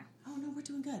 I don't know. Oh, no, we're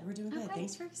doing good. We're doing good. Okay.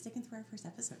 Thanks for sticking through our first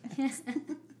episode.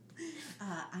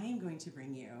 I am going to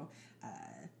bring you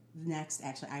next.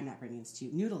 Actually, I'm not bringing this to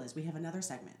you. Noodle is. We have another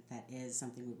segment that is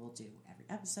something we will do every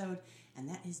episode, and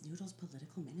that is Noodle's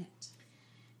Political Minute.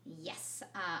 Yes,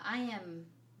 I am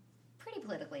pretty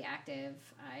politically active.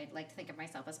 I'd like to think of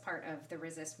myself as part of the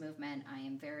Resist movement. I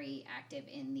am very active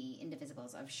in the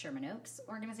Indivisibles of Sherman Oaks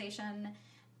organization,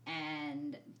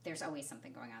 and there's always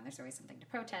something going on. There's always something to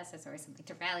protest. There's always something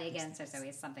to rally against. There's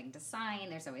always something to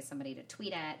sign. There's always somebody to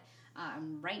tweet at.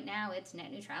 Right now, it's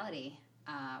net neutrality.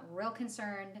 Real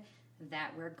concerned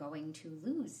that we're going to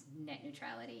lose net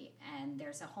neutrality, and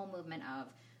there's a whole movement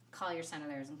of call your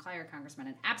senators and call your congressmen,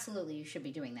 and absolutely you should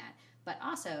be doing that. But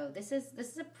also, this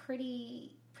is a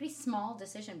pretty small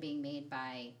decision being made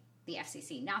by the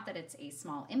FCC. Not that it's a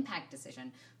small impact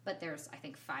decision, but there's, I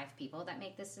think, 5 people that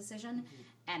make this decision,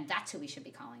 and that's who we should be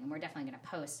calling. And we're definitely going to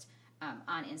post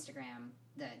on Instagram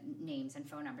the names and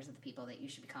phone numbers of the people that you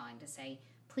should be calling to say,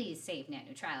 please save net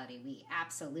neutrality. We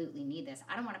absolutely need this.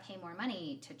 I don't want to pay more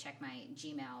money to check my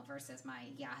Gmail versus my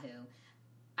Yahoo.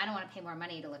 I don't want to pay more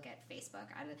money to look at Facebook.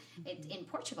 In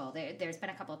Portugal, there's been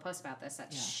a couple of posts about this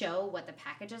that show what the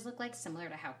packages look like, similar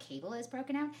to how cable is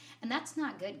broken out. And that's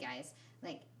not good, guys.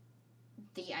 Like,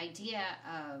 the idea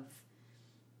of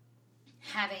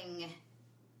having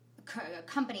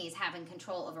companies having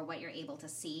control over what you're able to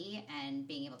see and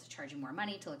being able to charge you more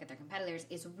money to look at their competitors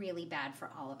is really bad for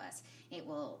all of us. It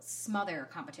will smother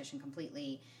competition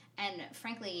completely, and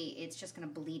frankly, it's just going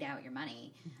to bleed out your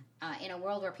money. In a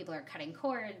world where people are cutting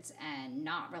cords and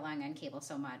not relying on cable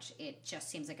so much, it just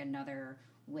seems like another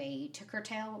way to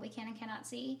curtail what we can and cannot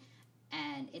see,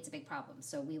 and it's a big problem.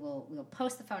 So we'll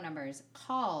post the phone numbers,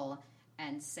 call,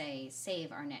 and say,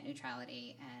 save our net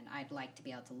neutrality, and I'd like to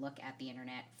be able to look at the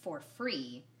internet for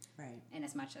free, right? And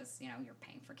as much as, you're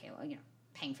paying for cable,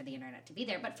 paying for the internet to be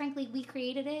there, but frankly, we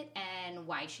created it, and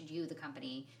why should you, the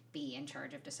company, be in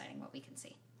charge of deciding what we can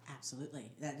see?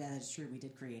 Absolutely. That is true. We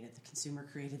did create it. The consumer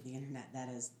created the internet.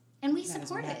 And we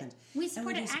support it. We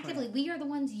support it actively. We are the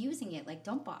ones using it. Like,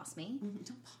 don't boss me.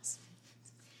 Don't boss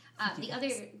me.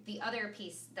 The other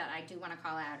piece that I do want to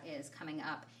call out is coming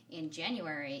up in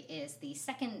January is the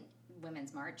second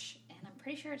Women's March, and I'm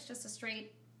pretty sure it's just a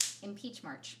straight impeach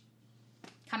march.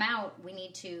 Come out.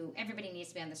 Everybody needs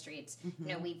to be on the streets.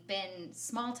 We've been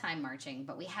small time marching,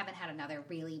 but we haven't had another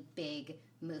really big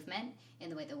movement in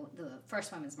the way the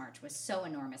first Women's March was so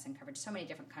enormous and covered so many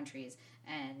different countries.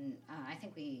 And I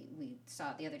think we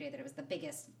saw the other day that it was the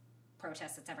biggest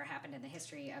protest that's ever happened in the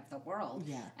history of the world.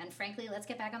 Yeah. And frankly, let's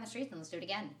get back on the streets and let's do it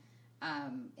again.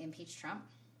 Impeach Trump.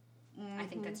 I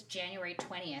think that's January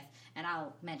 20th, and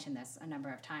I'll mention this a number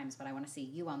of times, but I want to see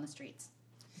you on the streets.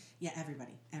 Yeah,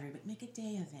 everybody, make a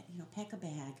day of it. Pack a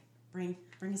bag, bring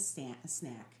a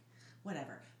snack,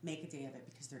 whatever. Make a day of it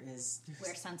because there's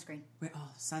wear sunscreen.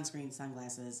 Sunscreen,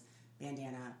 sunglasses,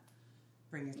 bandana.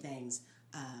 Bring your things.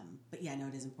 But yeah, no,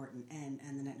 it is important. And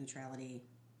the net neutrality.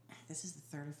 This is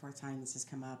the 3rd or 4th time this has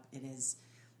come up. It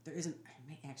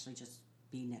might actually just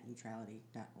be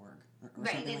netneutrality.org or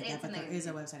right, something like that. But there is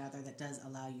a website out there that does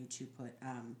allow you to put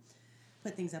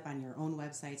put things up on your own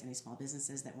websites, any small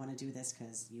businesses that want to do this,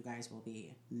 because you guys will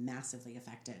be massively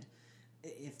affected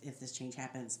if this change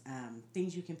happens.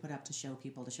 Things you can put up to show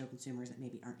people, to show consumers that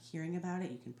maybe aren't hearing about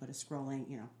it. You can put a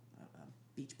scrolling, a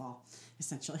beach ball,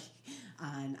 essentially,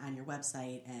 on your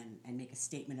website and make a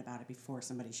statement about it before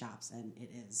somebody shops. And it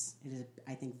is,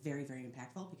 I think, very, very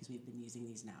impactful, because we've been using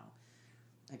these now,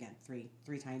 again,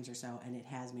 three times or so, and it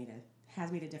has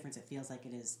made a difference. It feels like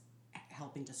it is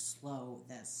helping to slow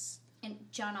this. And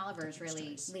John Oliver is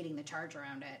really leading the charge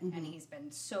around it, and he's been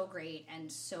so great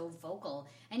and so vocal.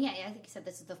 And yeah, I think you said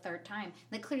this is the third time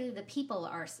that clearly the people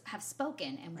have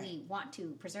spoken, and we want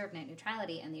to preserve net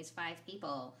neutrality. And these 5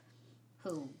 people,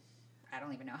 who I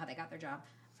don't even know how they got their job,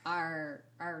 are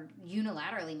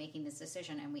unilaterally making this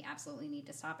decision, and we absolutely need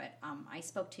to stop it. I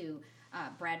spoke to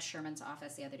Brad Sherman's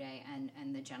office the other day,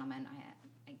 and the gentleman,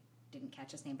 I didn't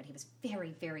catch his name, but he was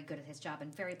very, very good at his job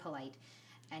and very polite.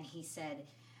 And he said,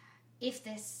 if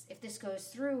this goes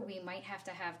through, we might have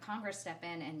to have Congress step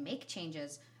in and make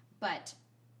changes, but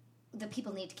the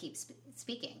people need to keep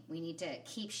speaking. We need to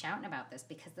keep shouting about this,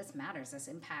 because this matters. This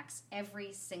impacts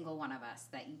every single one of us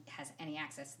that has any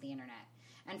access to the internet.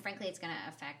 And frankly, it's going to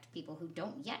affect people who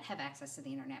don't yet have access to the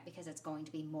internet, because it's going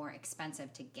to be more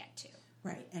expensive to get to.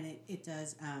 Right, and it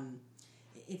does,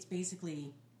 it's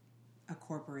basically a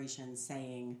corporations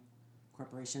saying,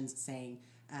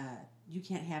 you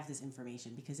can't have this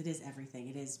information, because it is everything.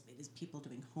 It is people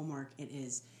doing homework. It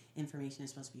is information is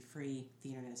supposed to be free. The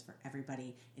internet is for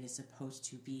everybody. It is supposed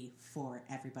to be for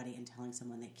everybody, and telling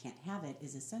someone they can't have it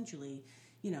is essentially,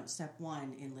 step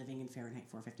 1 in living in Fahrenheit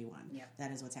 451. Yep.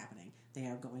 That is what's happening. They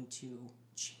are going to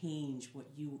change what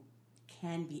you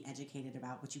can be educated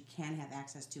about, what you can have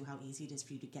access to, how easy it is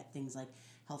for you to get things like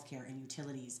healthcare and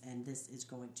utilities, and this is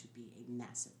going to be a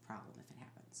massive problem if it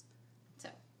happens. So,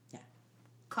 yeah.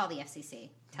 Call the FCC.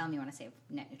 Tell them you want to save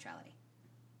net neutrality.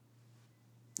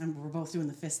 And we're both doing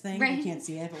the fist thing. Right. You can't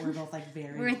see it, but we're both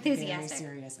very, we're enthusiastic.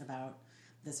 Very serious about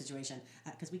the situation,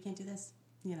 because we can't do this.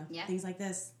 Yeah. Things like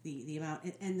this, the amount,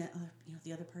 and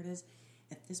the other part is,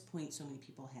 at this point, so many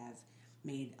people have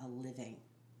made a living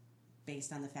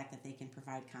based on the fact that they can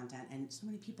provide content, and so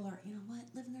many people are,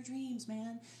 living their dreams,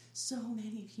 man. So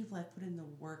many people have put in the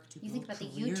work to build think about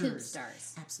careers. the YouTube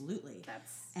stars. Absolutely.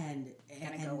 That's and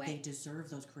go away. They deserve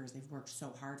those careers. They've worked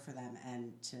so hard for them,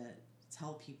 and to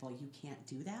tell people you can't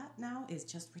do that now is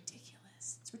just ridiculous.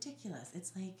 It's ridiculous.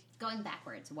 It's like going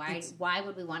backwards. Why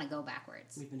would we want to go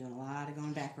backwards? We've been doing a lot of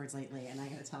going backwards lately, and I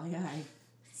got to tell you, I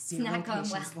it's not going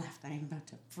well. Left. I am about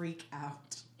to freak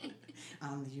out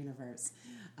on the universe.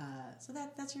 So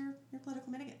that's your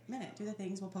political minute. Do the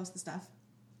things. We'll post the stuff.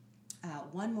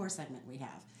 One more segment we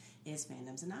have is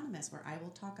Fandoms Anonymous, where I will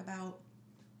talk about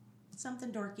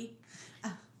something dorky.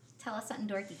 Tell us something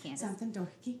dorky, Candace. Something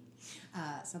dorky.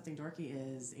 Something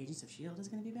dorky is Agents of S.H.I.E.L.D. is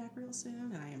going to be back real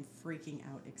soon, and I am freaking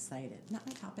out excited. Not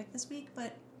my topic this week,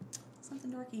 but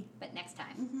something dorky. But next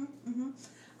time.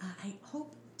 I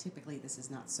hope typically this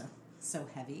is not so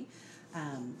heavy,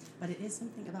 but it is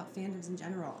something about fandoms in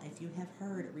general. If you have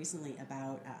heard recently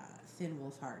about Finn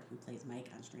Wolfhard, who plays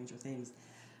Mike on Stranger Things,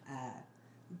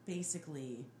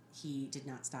 basically he did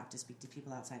not stop to speak to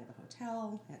people outside of a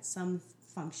hotel at some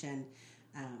function,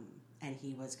 and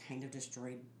he was kind of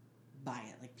destroyed by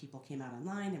it. Like, people came out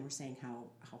online and were saying how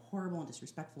horrible and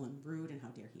disrespectful and rude, and how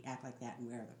dare he act like that, and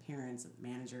where are the parents and the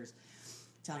managers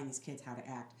telling these kids how to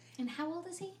act. And how old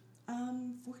is he?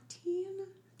 14?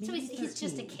 So he's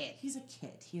just a kid. He's a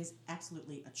kid. He is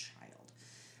absolutely a child.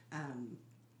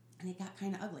 And it got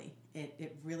kind of ugly.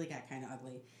 It really got kind of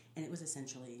ugly. And it was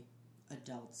essentially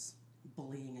adults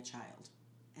bullying a child.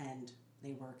 And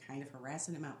they were kind of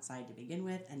harassing him outside to begin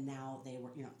with, and now they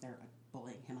were, they're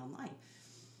bullying him online.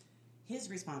 His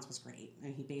response was great,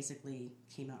 and he basically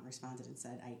came out and responded and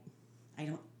said, I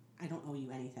don't owe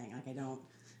you anything. Like,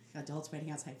 adults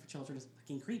waiting outside for children is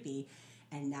fucking creepy,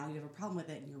 and now you have a problem with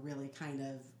it, and you're really kind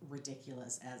of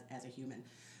ridiculous as a human.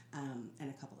 And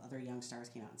a couple other young stars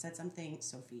came out and said something.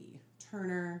 Sophie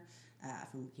Turner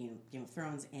from Game of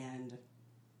Thrones, and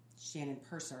Shannon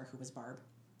Purser, who was Barb.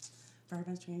 Barb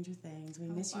on Stranger Things. We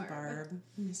miss you, Barb.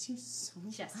 We miss you so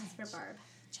much. Justice for Barb.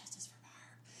 Justice for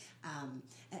Barb.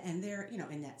 And they're,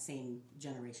 in that same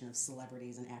generation of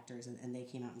celebrities and actors, and they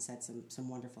came out and said some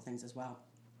wonderful things as well.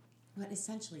 But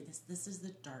essentially, this is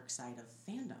the dark side of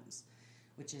fandoms,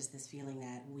 which is this feeling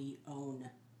that we own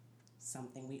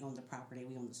something. We own the property.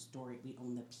 We own the story. We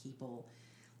own the people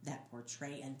that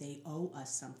portray, and they owe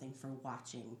us something for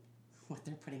watching what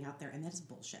they're putting out there, and that is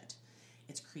bullshit.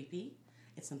 It's creepy.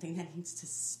 It's something that needs to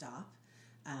stop.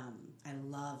 I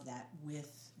love that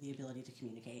with the ability to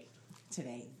communicate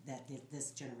today that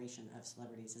this generation of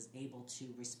celebrities is able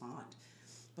to respond,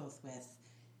 both with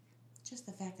just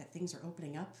the fact that things are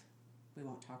opening up. We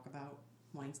won't talk about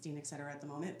Weinstein, et cetera, at the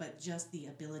moment, but just the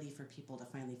ability for people to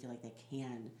finally feel like they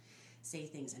can say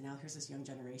things. And now here's this young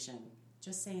generation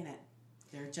just saying it.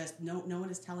 They're just, no one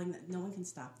is telling that, no one can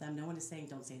stop them. No one is saying,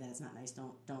 don't say that, it's not nice,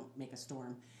 don't make a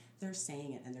storm. They're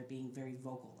saying it, and they're being very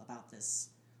vocal about this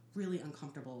really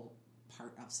uncomfortable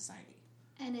part of society.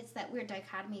 And it's that weird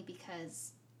dichotomy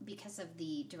because of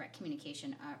the direct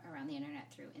communication around the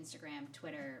internet through Instagram,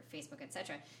 Twitter, Facebook,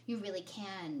 etc. You really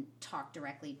can talk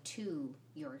directly to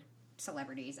your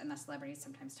celebrities, and the celebrities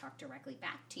sometimes talk directly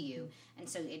back to you, and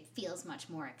so it feels much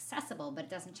more accessible, but it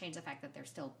doesn't change the fact that they're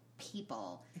still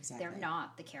people. Exactly. They're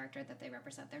not the character that they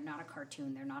represent. They're not a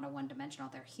cartoon. They're not a one-dimensional.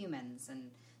 They're humans,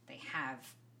 and they have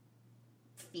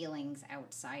feelings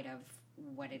outside of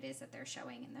what it is that they're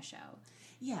showing in the show.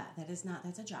 Yeah, that's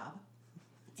a job.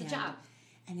 It's a job.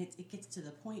 And it gets to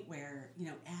the point where,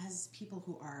 as people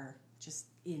who are just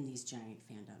in these giant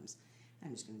fandoms,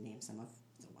 I'm just going to name some of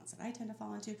the ones that I tend to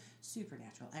fall into: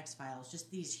 Supernatural, X-Files, just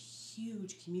these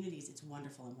huge communities. It's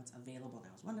wonderful, and what's available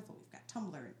now is wonderful. We've got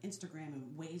Tumblr and Instagram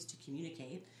and ways to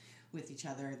communicate with each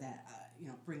other that,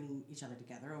 bringing each other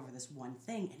together over this one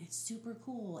thing, and it's super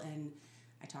cool. And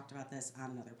I talked about this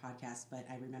on another podcast, but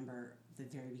I remember the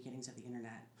very beginnings of the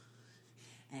internet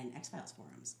and X-Files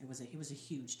forums. It was a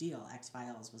huge deal.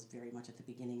 X-Files was very much at the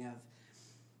beginning of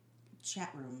chat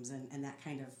rooms and that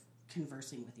kind of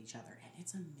conversing with each other. And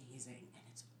it's amazing, and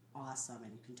it's awesome,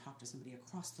 and you can talk to somebody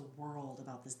across the world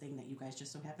about this thing that you guys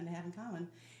just so happen to have in common,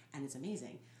 and it's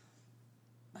amazing.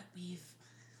 But we've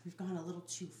gone a little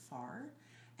too far,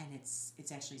 and it's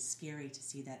actually scary to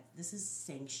see that this is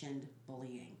sanctioned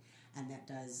bullying, and that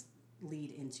does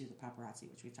lead into the paparazzi,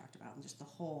 which we've talked about, and just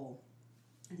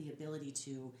the ability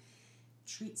to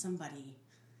treat somebody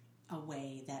a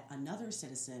way that another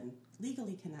citizen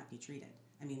legally cannot be treated.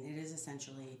 I mean, it is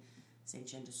essentially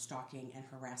sanctioned stalking and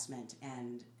harassment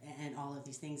and all of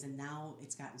these things, and now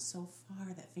it's gotten so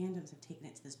far that fandoms have taken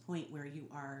it to this point where you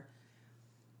are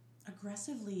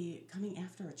aggressively coming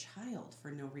after a child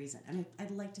for no reason. And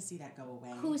I'd like to see that go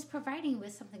away. Who is providing you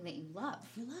with something that you love.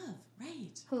 You love,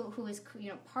 right. Who is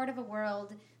part of a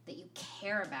world that you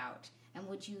care about. And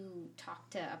would you talk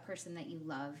to a person that you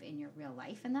love in your real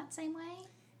life in that same way?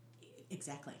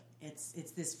 Exactly. It's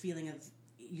this feeling of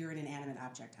you're an inanimate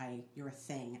object. You're a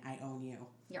thing. I own you.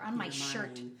 You're on my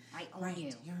shirt. I own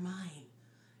you. You're mine.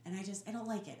 And I don't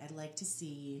like it. I'd like to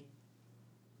see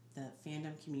the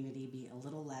fandom community be a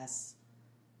little less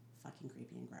fucking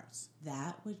creepy and gross.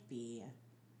 That would be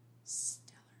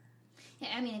stellar.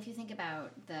 Yeah, I mean, if you think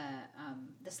about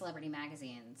the celebrity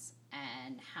magazines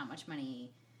and how much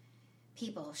money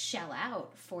people shell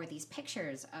out for these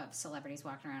pictures of celebrities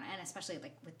walking around, and especially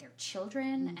like with their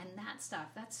children and that stuff,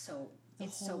 so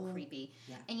creepy.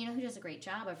 Yeah. And who does a great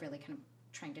job of really kind of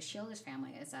trying to shield his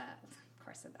family is of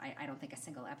course, I don't think a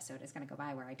single episode is going to go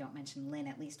by where I don't mention Lin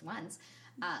at least once.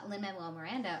 Lin-Manuel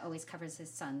Miranda always covers his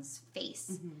son's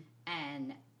face.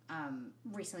 And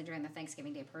recently during the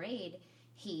Thanksgiving Day parade,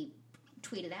 he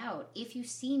tweeted out, "If you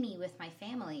see me with my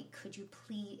family, could you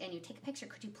please, and you take a picture,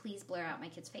 could you please blur out my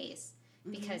kid's face?"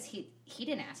 Because he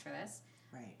didn't ask for this.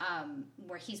 Right.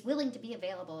 Where he's willing to be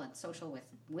available and social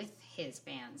with his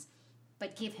fans,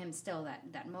 but give him still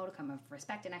that modicum of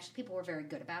respect. And actually, people were very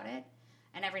good about it.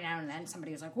 And every now and then,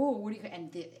 somebody was like, "Whoa, what do you?"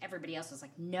 And everybody else was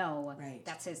like, "No, right.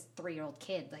 That's his 3-year-old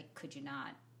kid. Like, could you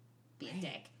not be a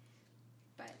dick?"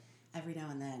 But every now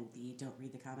and then, the don't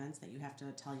read the comments that you have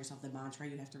to tell yourself the mantra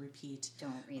you have to repeat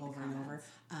don't read over the and over.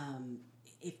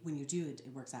 When you do it, it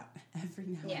works out. Every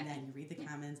now and then, you read the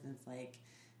comments, and it's like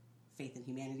faith in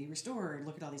humanity restored.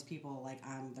 Look at all these people like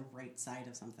on the right side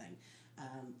of something.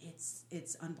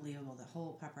 It's unbelievable. The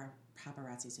whole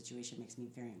paparazzi situation makes me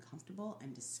very uncomfortable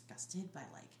and disgusted by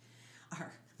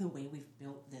the way we've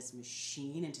built this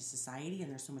machine into society, and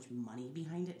there's so much money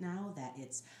behind it now that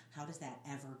it's, how does that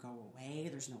ever go away?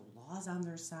 There's no laws on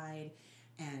their side,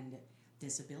 and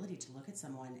this ability to look at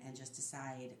someone and just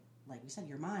decide, like we said,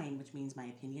 you're mine, which means my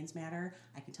opinions matter.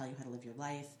 I can tell you how to live your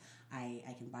life.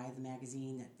 I can buy the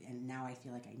magazine, and now I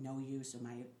feel like I know you, so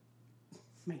my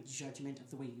judgment of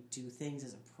the way you do things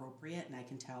is appropriate, and I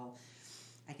can tell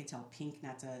Pink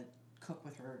not to cook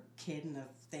with her kid in the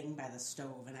thing by the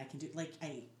stove, and I can do, like,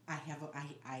 I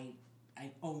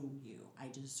own you. I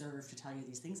deserve to tell you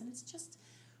these things, and it's just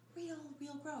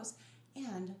real gross.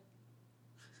 And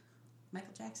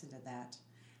Michael Jackson did that,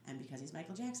 and because he's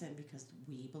Michael Jackson, because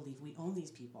we believe we own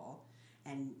these people,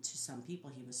 and to some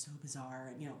people he was so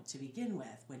bizarre, to begin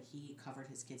with, when he covered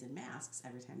his kids in masks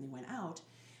every time they went out.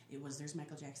 It was, there's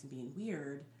Michael Jackson being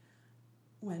weird,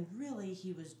 when really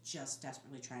he was just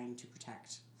desperately trying to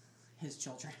protect his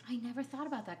children. I never thought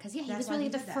about that because, he That's was why really he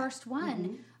the did that. first one.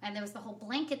 Mhm. And there was the whole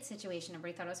blanket situation.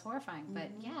 Everybody thought it was horrifying.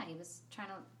 But, he was trying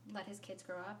to let his kids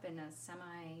grow up in a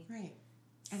Right.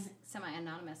 And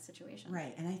semi-anonymous situation.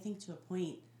 right, and I think to a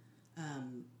point,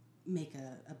 make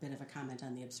a bit of a comment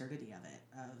on the absurdity of it.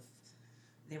 Of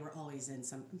they were always in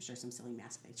some silly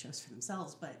mask they chose for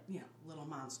themselves, but little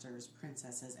monsters,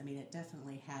 princesses. I mean, it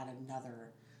definitely had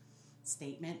another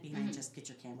statement behind just get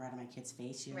your camera out of my kid's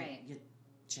face, you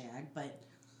jag. But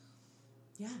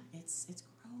yeah, it's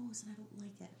gross, and I don't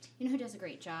like it. You know who does a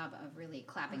great job of really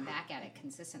clapping back at it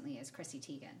consistently is Chrissy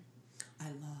Teigen. I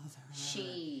love her.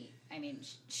 She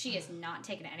is not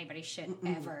taking anybody's shit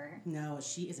ever. No,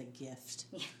 she is a gift.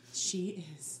 Yeah.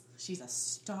 She's a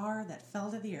star that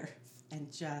fell to the earth, and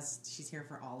she's here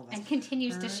for all of us. And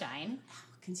continues to shine.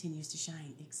 Continues to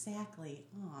shine, exactly.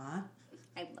 Aw.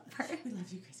 I love her. We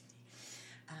love you, Chrissy.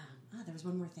 There was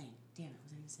one more thing. Damn it, what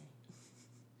was I going to say?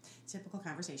 Typical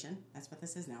conversation. That's what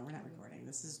this is now. We're not recording.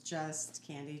 This is just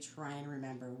Candy trying to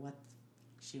remember what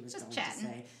she was Just going chatting. to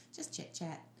say. Just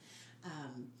chit-chat.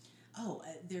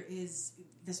 There is...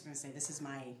 This I'm going to say. This is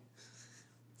my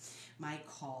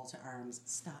call to arms.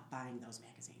 Stop buying those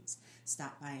magazines.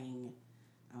 Stop buying...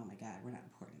 Oh my God, we're not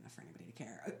important enough for anybody to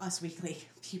care. Us Weekly,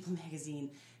 People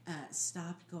Magazine.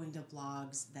 Stop going to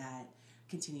blogs that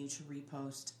continue to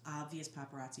repost obvious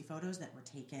paparazzi photos that were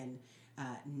taken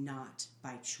not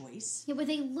by choice. Yeah, where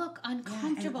they look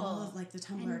uncomfortable. And all of the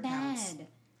Tumblr and accounts. bad.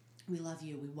 We love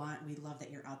you. We love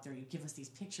that you're out there. You give us these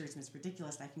pictures, and it's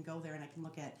ridiculous. I can go there and I can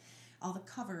look at all the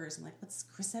covers and what's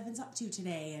Chris Evans up to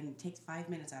today, and take 5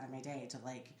 minutes out of my day to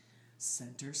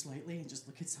center slightly and just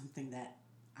look at something that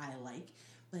I like.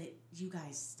 But you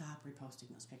guys stop reposting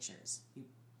those pictures.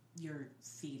 You're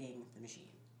feeding the machine.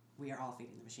 We are all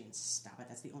feeding the machine. Stop it.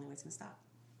 That's the only way it's going to stop.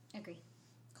 Agree.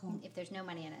 Cool. If there's no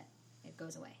money in it, it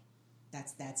goes away.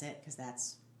 That's it, because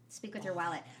that's Speak with all your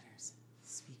wallet. that matters.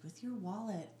 Speak with your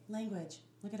wallet. Language.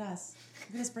 Look at us.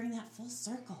 Look at us bringing that full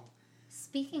circle.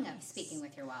 Speaking of speaking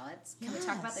with your wallets, can we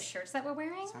talk about the shirts that we're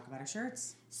wearing? Let's talk about our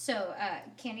shirts. So,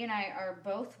 Candy and I are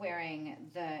both wearing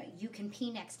the You Can Pee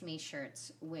Next to Me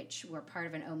shirts, which were part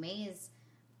of an Omaze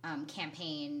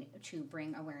campaign to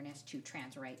bring awareness to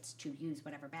trans rights to use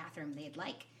whatever bathroom they'd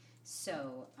like.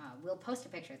 So, we'll post a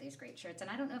picture of these great shirts.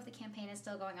 And I don't know if the campaign is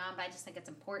still going on, but I just think it's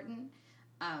important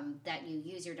that you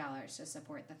use your dollars to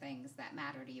support the things that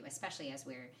matter to you, especially as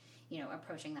we're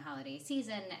approaching the holiday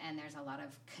season and there's a lot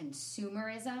of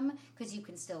consumerism, because you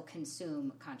can still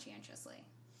consume conscientiously.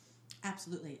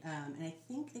 Absolutely. And I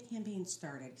think the campaign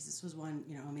started, because this was one,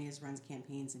 Omaze runs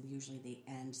campaigns, and usually they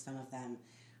end. Some of them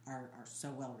are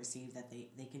so well received that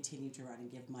they continue to run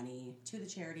and give money to the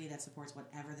charity that supports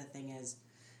whatever the thing is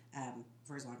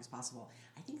for as long as possible.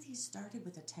 I think these started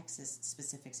with a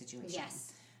Texas-specific situation.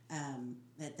 Yes.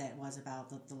 That was about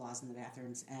the laws in the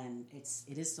bathrooms, and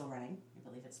it is still running. I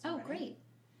believe it's still running. Oh, great.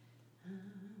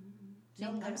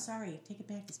 No, I'm sorry. Take it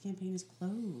back. This campaign is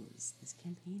closed.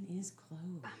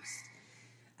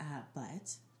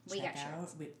 But We check got out.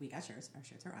 shirts. We got shirts. Our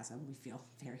shirts are awesome. We feel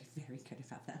very, very good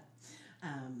about them.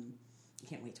 I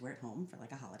can't wait to wear it home for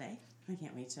a holiday. I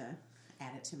can't wait to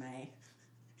add it to my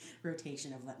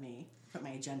rotation of let me put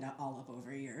my agenda all up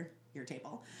over your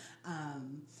table.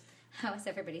 How is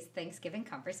everybody's Thanksgiving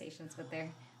conversations with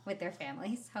their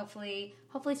families? Hopefully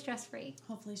stress free.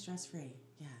 Hopefully stress-free,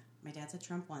 yeah. My dad said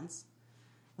Trump once.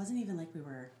 Wasn't even like we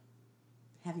were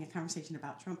having a conversation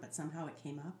about Trump, but somehow it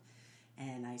came up.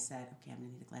 And I said, okay, I'm going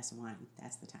to need a glass of wine.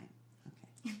 That's the time.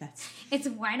 Okay, that's... It's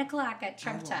wine o'clock at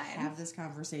Trump time. I will have this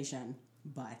conversation,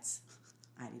 but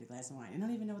I need a glass of wine. I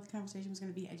don't even know what the conversation was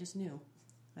going to be. I just knew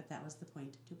that was the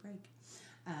point to break.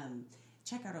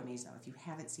 Check out Omaze, though. If you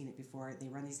haven't seen it before, they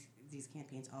run these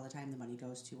campaigns all the time. The money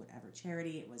goes to whatever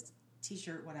charity it was,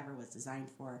 t-shirt, whatever was designed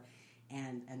for,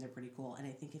 and they're pretty cool. And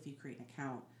I think if you create an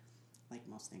account, like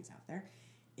most things out there,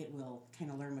 it will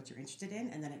kind of learn what you're interested in,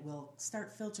 and then it will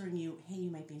start filtering you, hey, you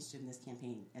might be interested in this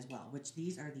campaign as well, which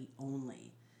these are the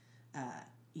only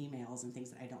emails and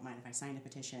things that I don't mind. If I sign a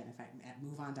petition, if I'm at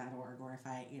moveon.org, or if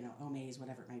I, Omaze,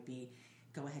 whatever it might be,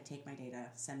 go ahead, take my data,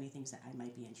 send me things that I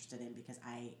might be interested in, because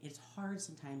it's hard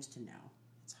sometimes to know.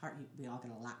 It's hard. We all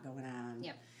got a lot going on.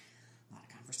 Yep. A lot of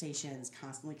conversations,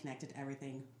 constantly connected to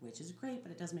everything, which is great,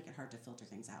 but it does make it hard to filter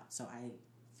things out. So I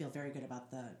feel very good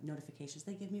about the notifications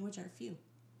they give me, which are few,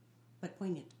 but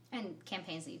poignant. And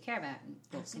campaigns that you care about and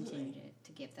will Absolutely. continue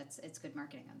to give. It's good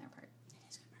marketing on their part. It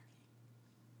is good marketing.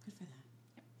 Good for that.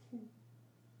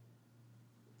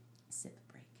 Sip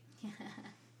break.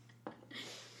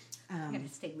 I'm going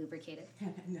to stay lubricated.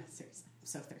 No, seriously. I'm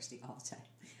so thirsty all the time.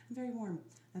 I'm very warm.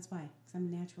 That's why, because I'm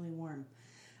naturally warm.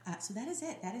 So that is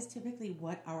it. That is typically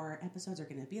what our episodes are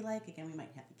going to be like. Again, we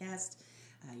might have a guest.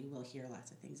 You will hear lots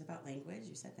of things about language.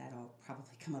 You said that'll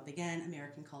probably come up again.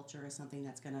 American culture is something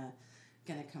that's gonna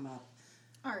come up.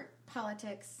 Art,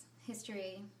 politics,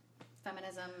 history,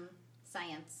 feminism,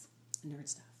 science. Nerd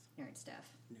stuff.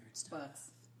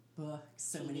 Books.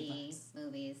 So TV, many books.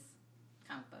 movies,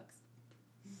 comic books.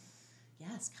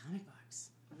 Yes, comic books.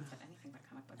 We haven't said anything about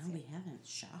comic books No, yet. we haven't.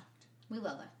 Shocked. We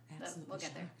will, though. Absolutely We'll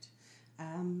get shocked.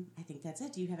 I think that's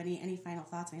it. Do you have any final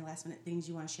thoughts, any last minute things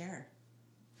you want to share?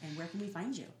 And where can we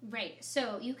find you? Right.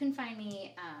 So you can find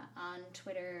me on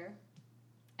Twitter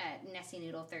at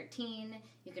NessieNoodle13.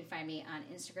 You can find me on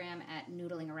Instagram at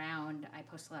Noodling Around. I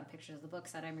post a lot of pictures of the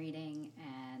books that I'm reading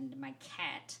and my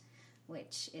cat,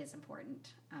 which is important.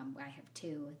 I have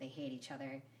two. They hate each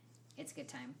other. It's a good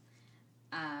time.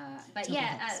 But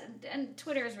and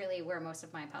Twitter is really where most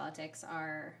of my politics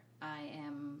are. I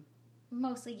am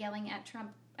mostly yelling at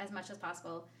Trump as much as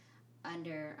possible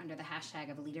under the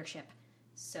hashtag of leadership.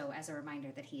 So as a reminder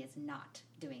that he is not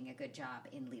doing a good job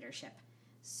in leadership.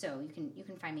 So you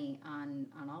can find me on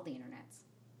all the internets.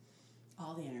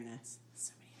 All the internets.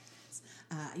 So many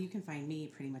internets. You can find me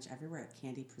pretty much everywhere at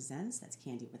Candy Presents. That's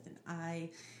Candy with an I.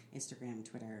 Instagram,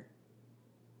 Twitter,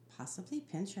 possibly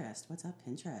Pinterest. What's up,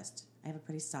 Pinterest? I have a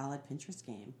pretty solid Pinterest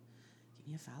game. Give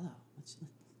me a follow. Let's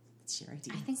share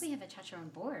ideas. I think we have a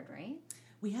Chacharon board, right?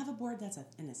 We have a board that's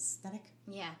an aesthetic,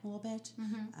 Yeah. a little bit.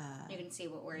 You can see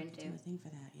what we're We into. could do a thing for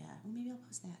that, yeah. Well, maybe I'll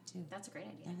post that too. That's a great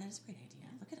idea. That is a great idea.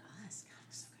 Look at us. God,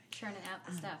 we're so good. Churning out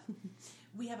the stuff.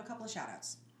 We have a couple of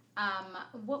shout-outs.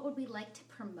 What would we like to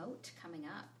promote coming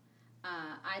up?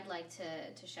 I'd like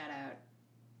to shout out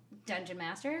Dungeon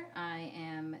Master. I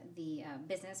am the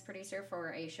business producer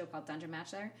for a show called Dungeon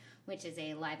Master, which is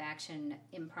a live-action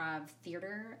improv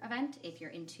theater event. If you're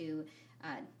into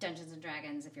Dungeons and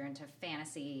Dragons, if you're into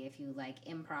fantasy, if you like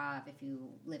improv, if you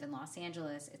live in Los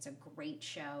Angeles, it's a great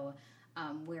show.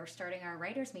 We're starting our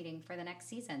writers meeting for the next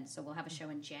season, so we'll have a show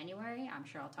in January. I'm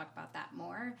sure I'll talk about that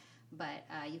more, but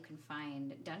you can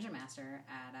find Dungeon Master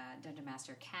at Dungeon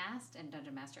Master Cast and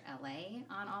Dungeon Master LA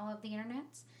on all of the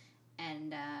internets,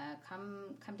 and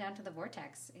come down to the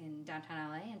Vortex in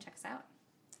downtown LA and check us out.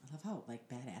 I love how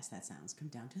badass that sounds. Come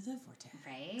down to the Vortex.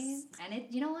 Right? And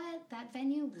you know what? That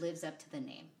venue lives up to the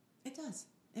name. It does.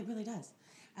 It really does.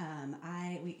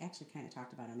 We actually kind of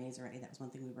talked about Amaze already. That was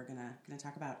one thing we were gonna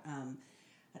talk about.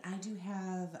 But I do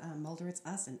have Mulder It's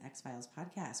Us, an X-Files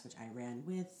podcast, which I ran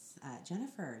with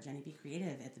Jennifer, Jenny Be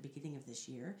Creative, at the beginning of this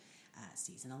year.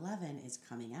 Season 11 is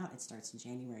coming out. It starts in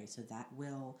January, so that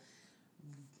will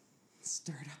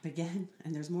start up again.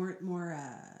 And there's more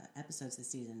episodes this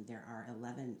season. There are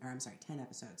 10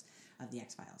 episodes of the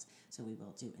X-Files. So we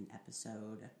will do an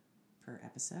episode per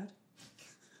episode.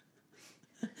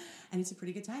 And it's a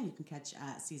pretty good time. You can catch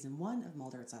season 1 of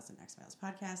Mulder It's Us, an X-Files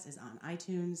podcast is on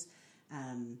iTunes.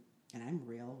 And I'm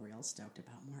real stoked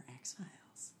about more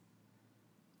X-Files.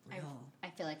 I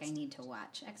feel like I need to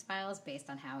watch X-Files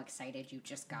based on how excited you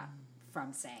just got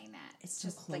from saying that. It's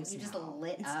just so close like you just now.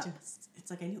 lit up. It's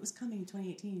like I knew it was coming in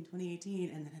 2018,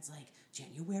 and then it's like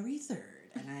January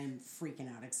 3rd, and I'm freaking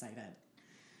out excited.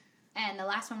 And the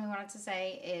last one we wanted to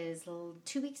say is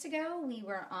 2 weeks ago, we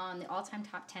were on the all-time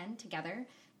top 10 together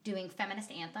doing feminist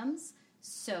anthems.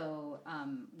 So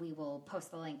we will post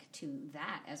the link to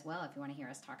that as well if you want to hear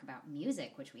us talk about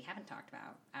music, which we haven't talked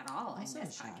about at all Also in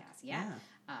this a shock. podcast. Yeah.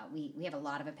 We have a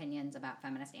lot of opinions about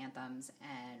feminist anthems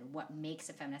and what makes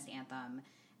a feminist anthem,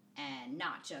 and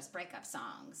not just breakup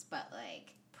songs, but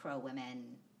like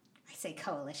pro-women. I say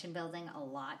coalition building a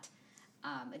lot.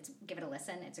 Give it a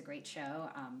listen. It's a great show.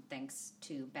 Thanks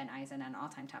to Ben Eisen and All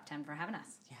Time Top 10 for having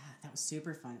us. Yeah, that was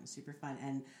super fun. It was super fun.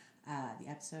 And the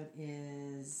episode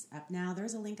is up now.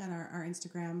 There's a link on our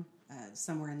Instagram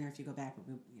somewhere in there if you go back.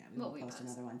 We will post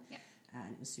another one. Yeah.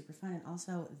 And it was super fun. And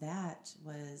also, that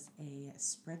was a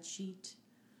spreadsheet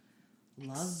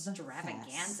love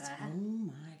extravaganza. fest. Oh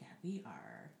my God, we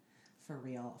are for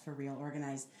real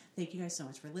organized. Thank you guys so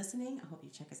much for listening. I hope you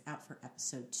check us out for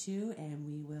episode 2, and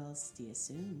we will see you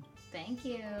soon. Thank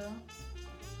you.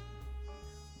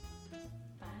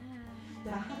 Bye.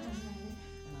 I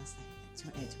lost that. Too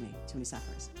many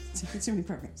softwares. Too many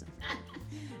programs.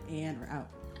 And we're out.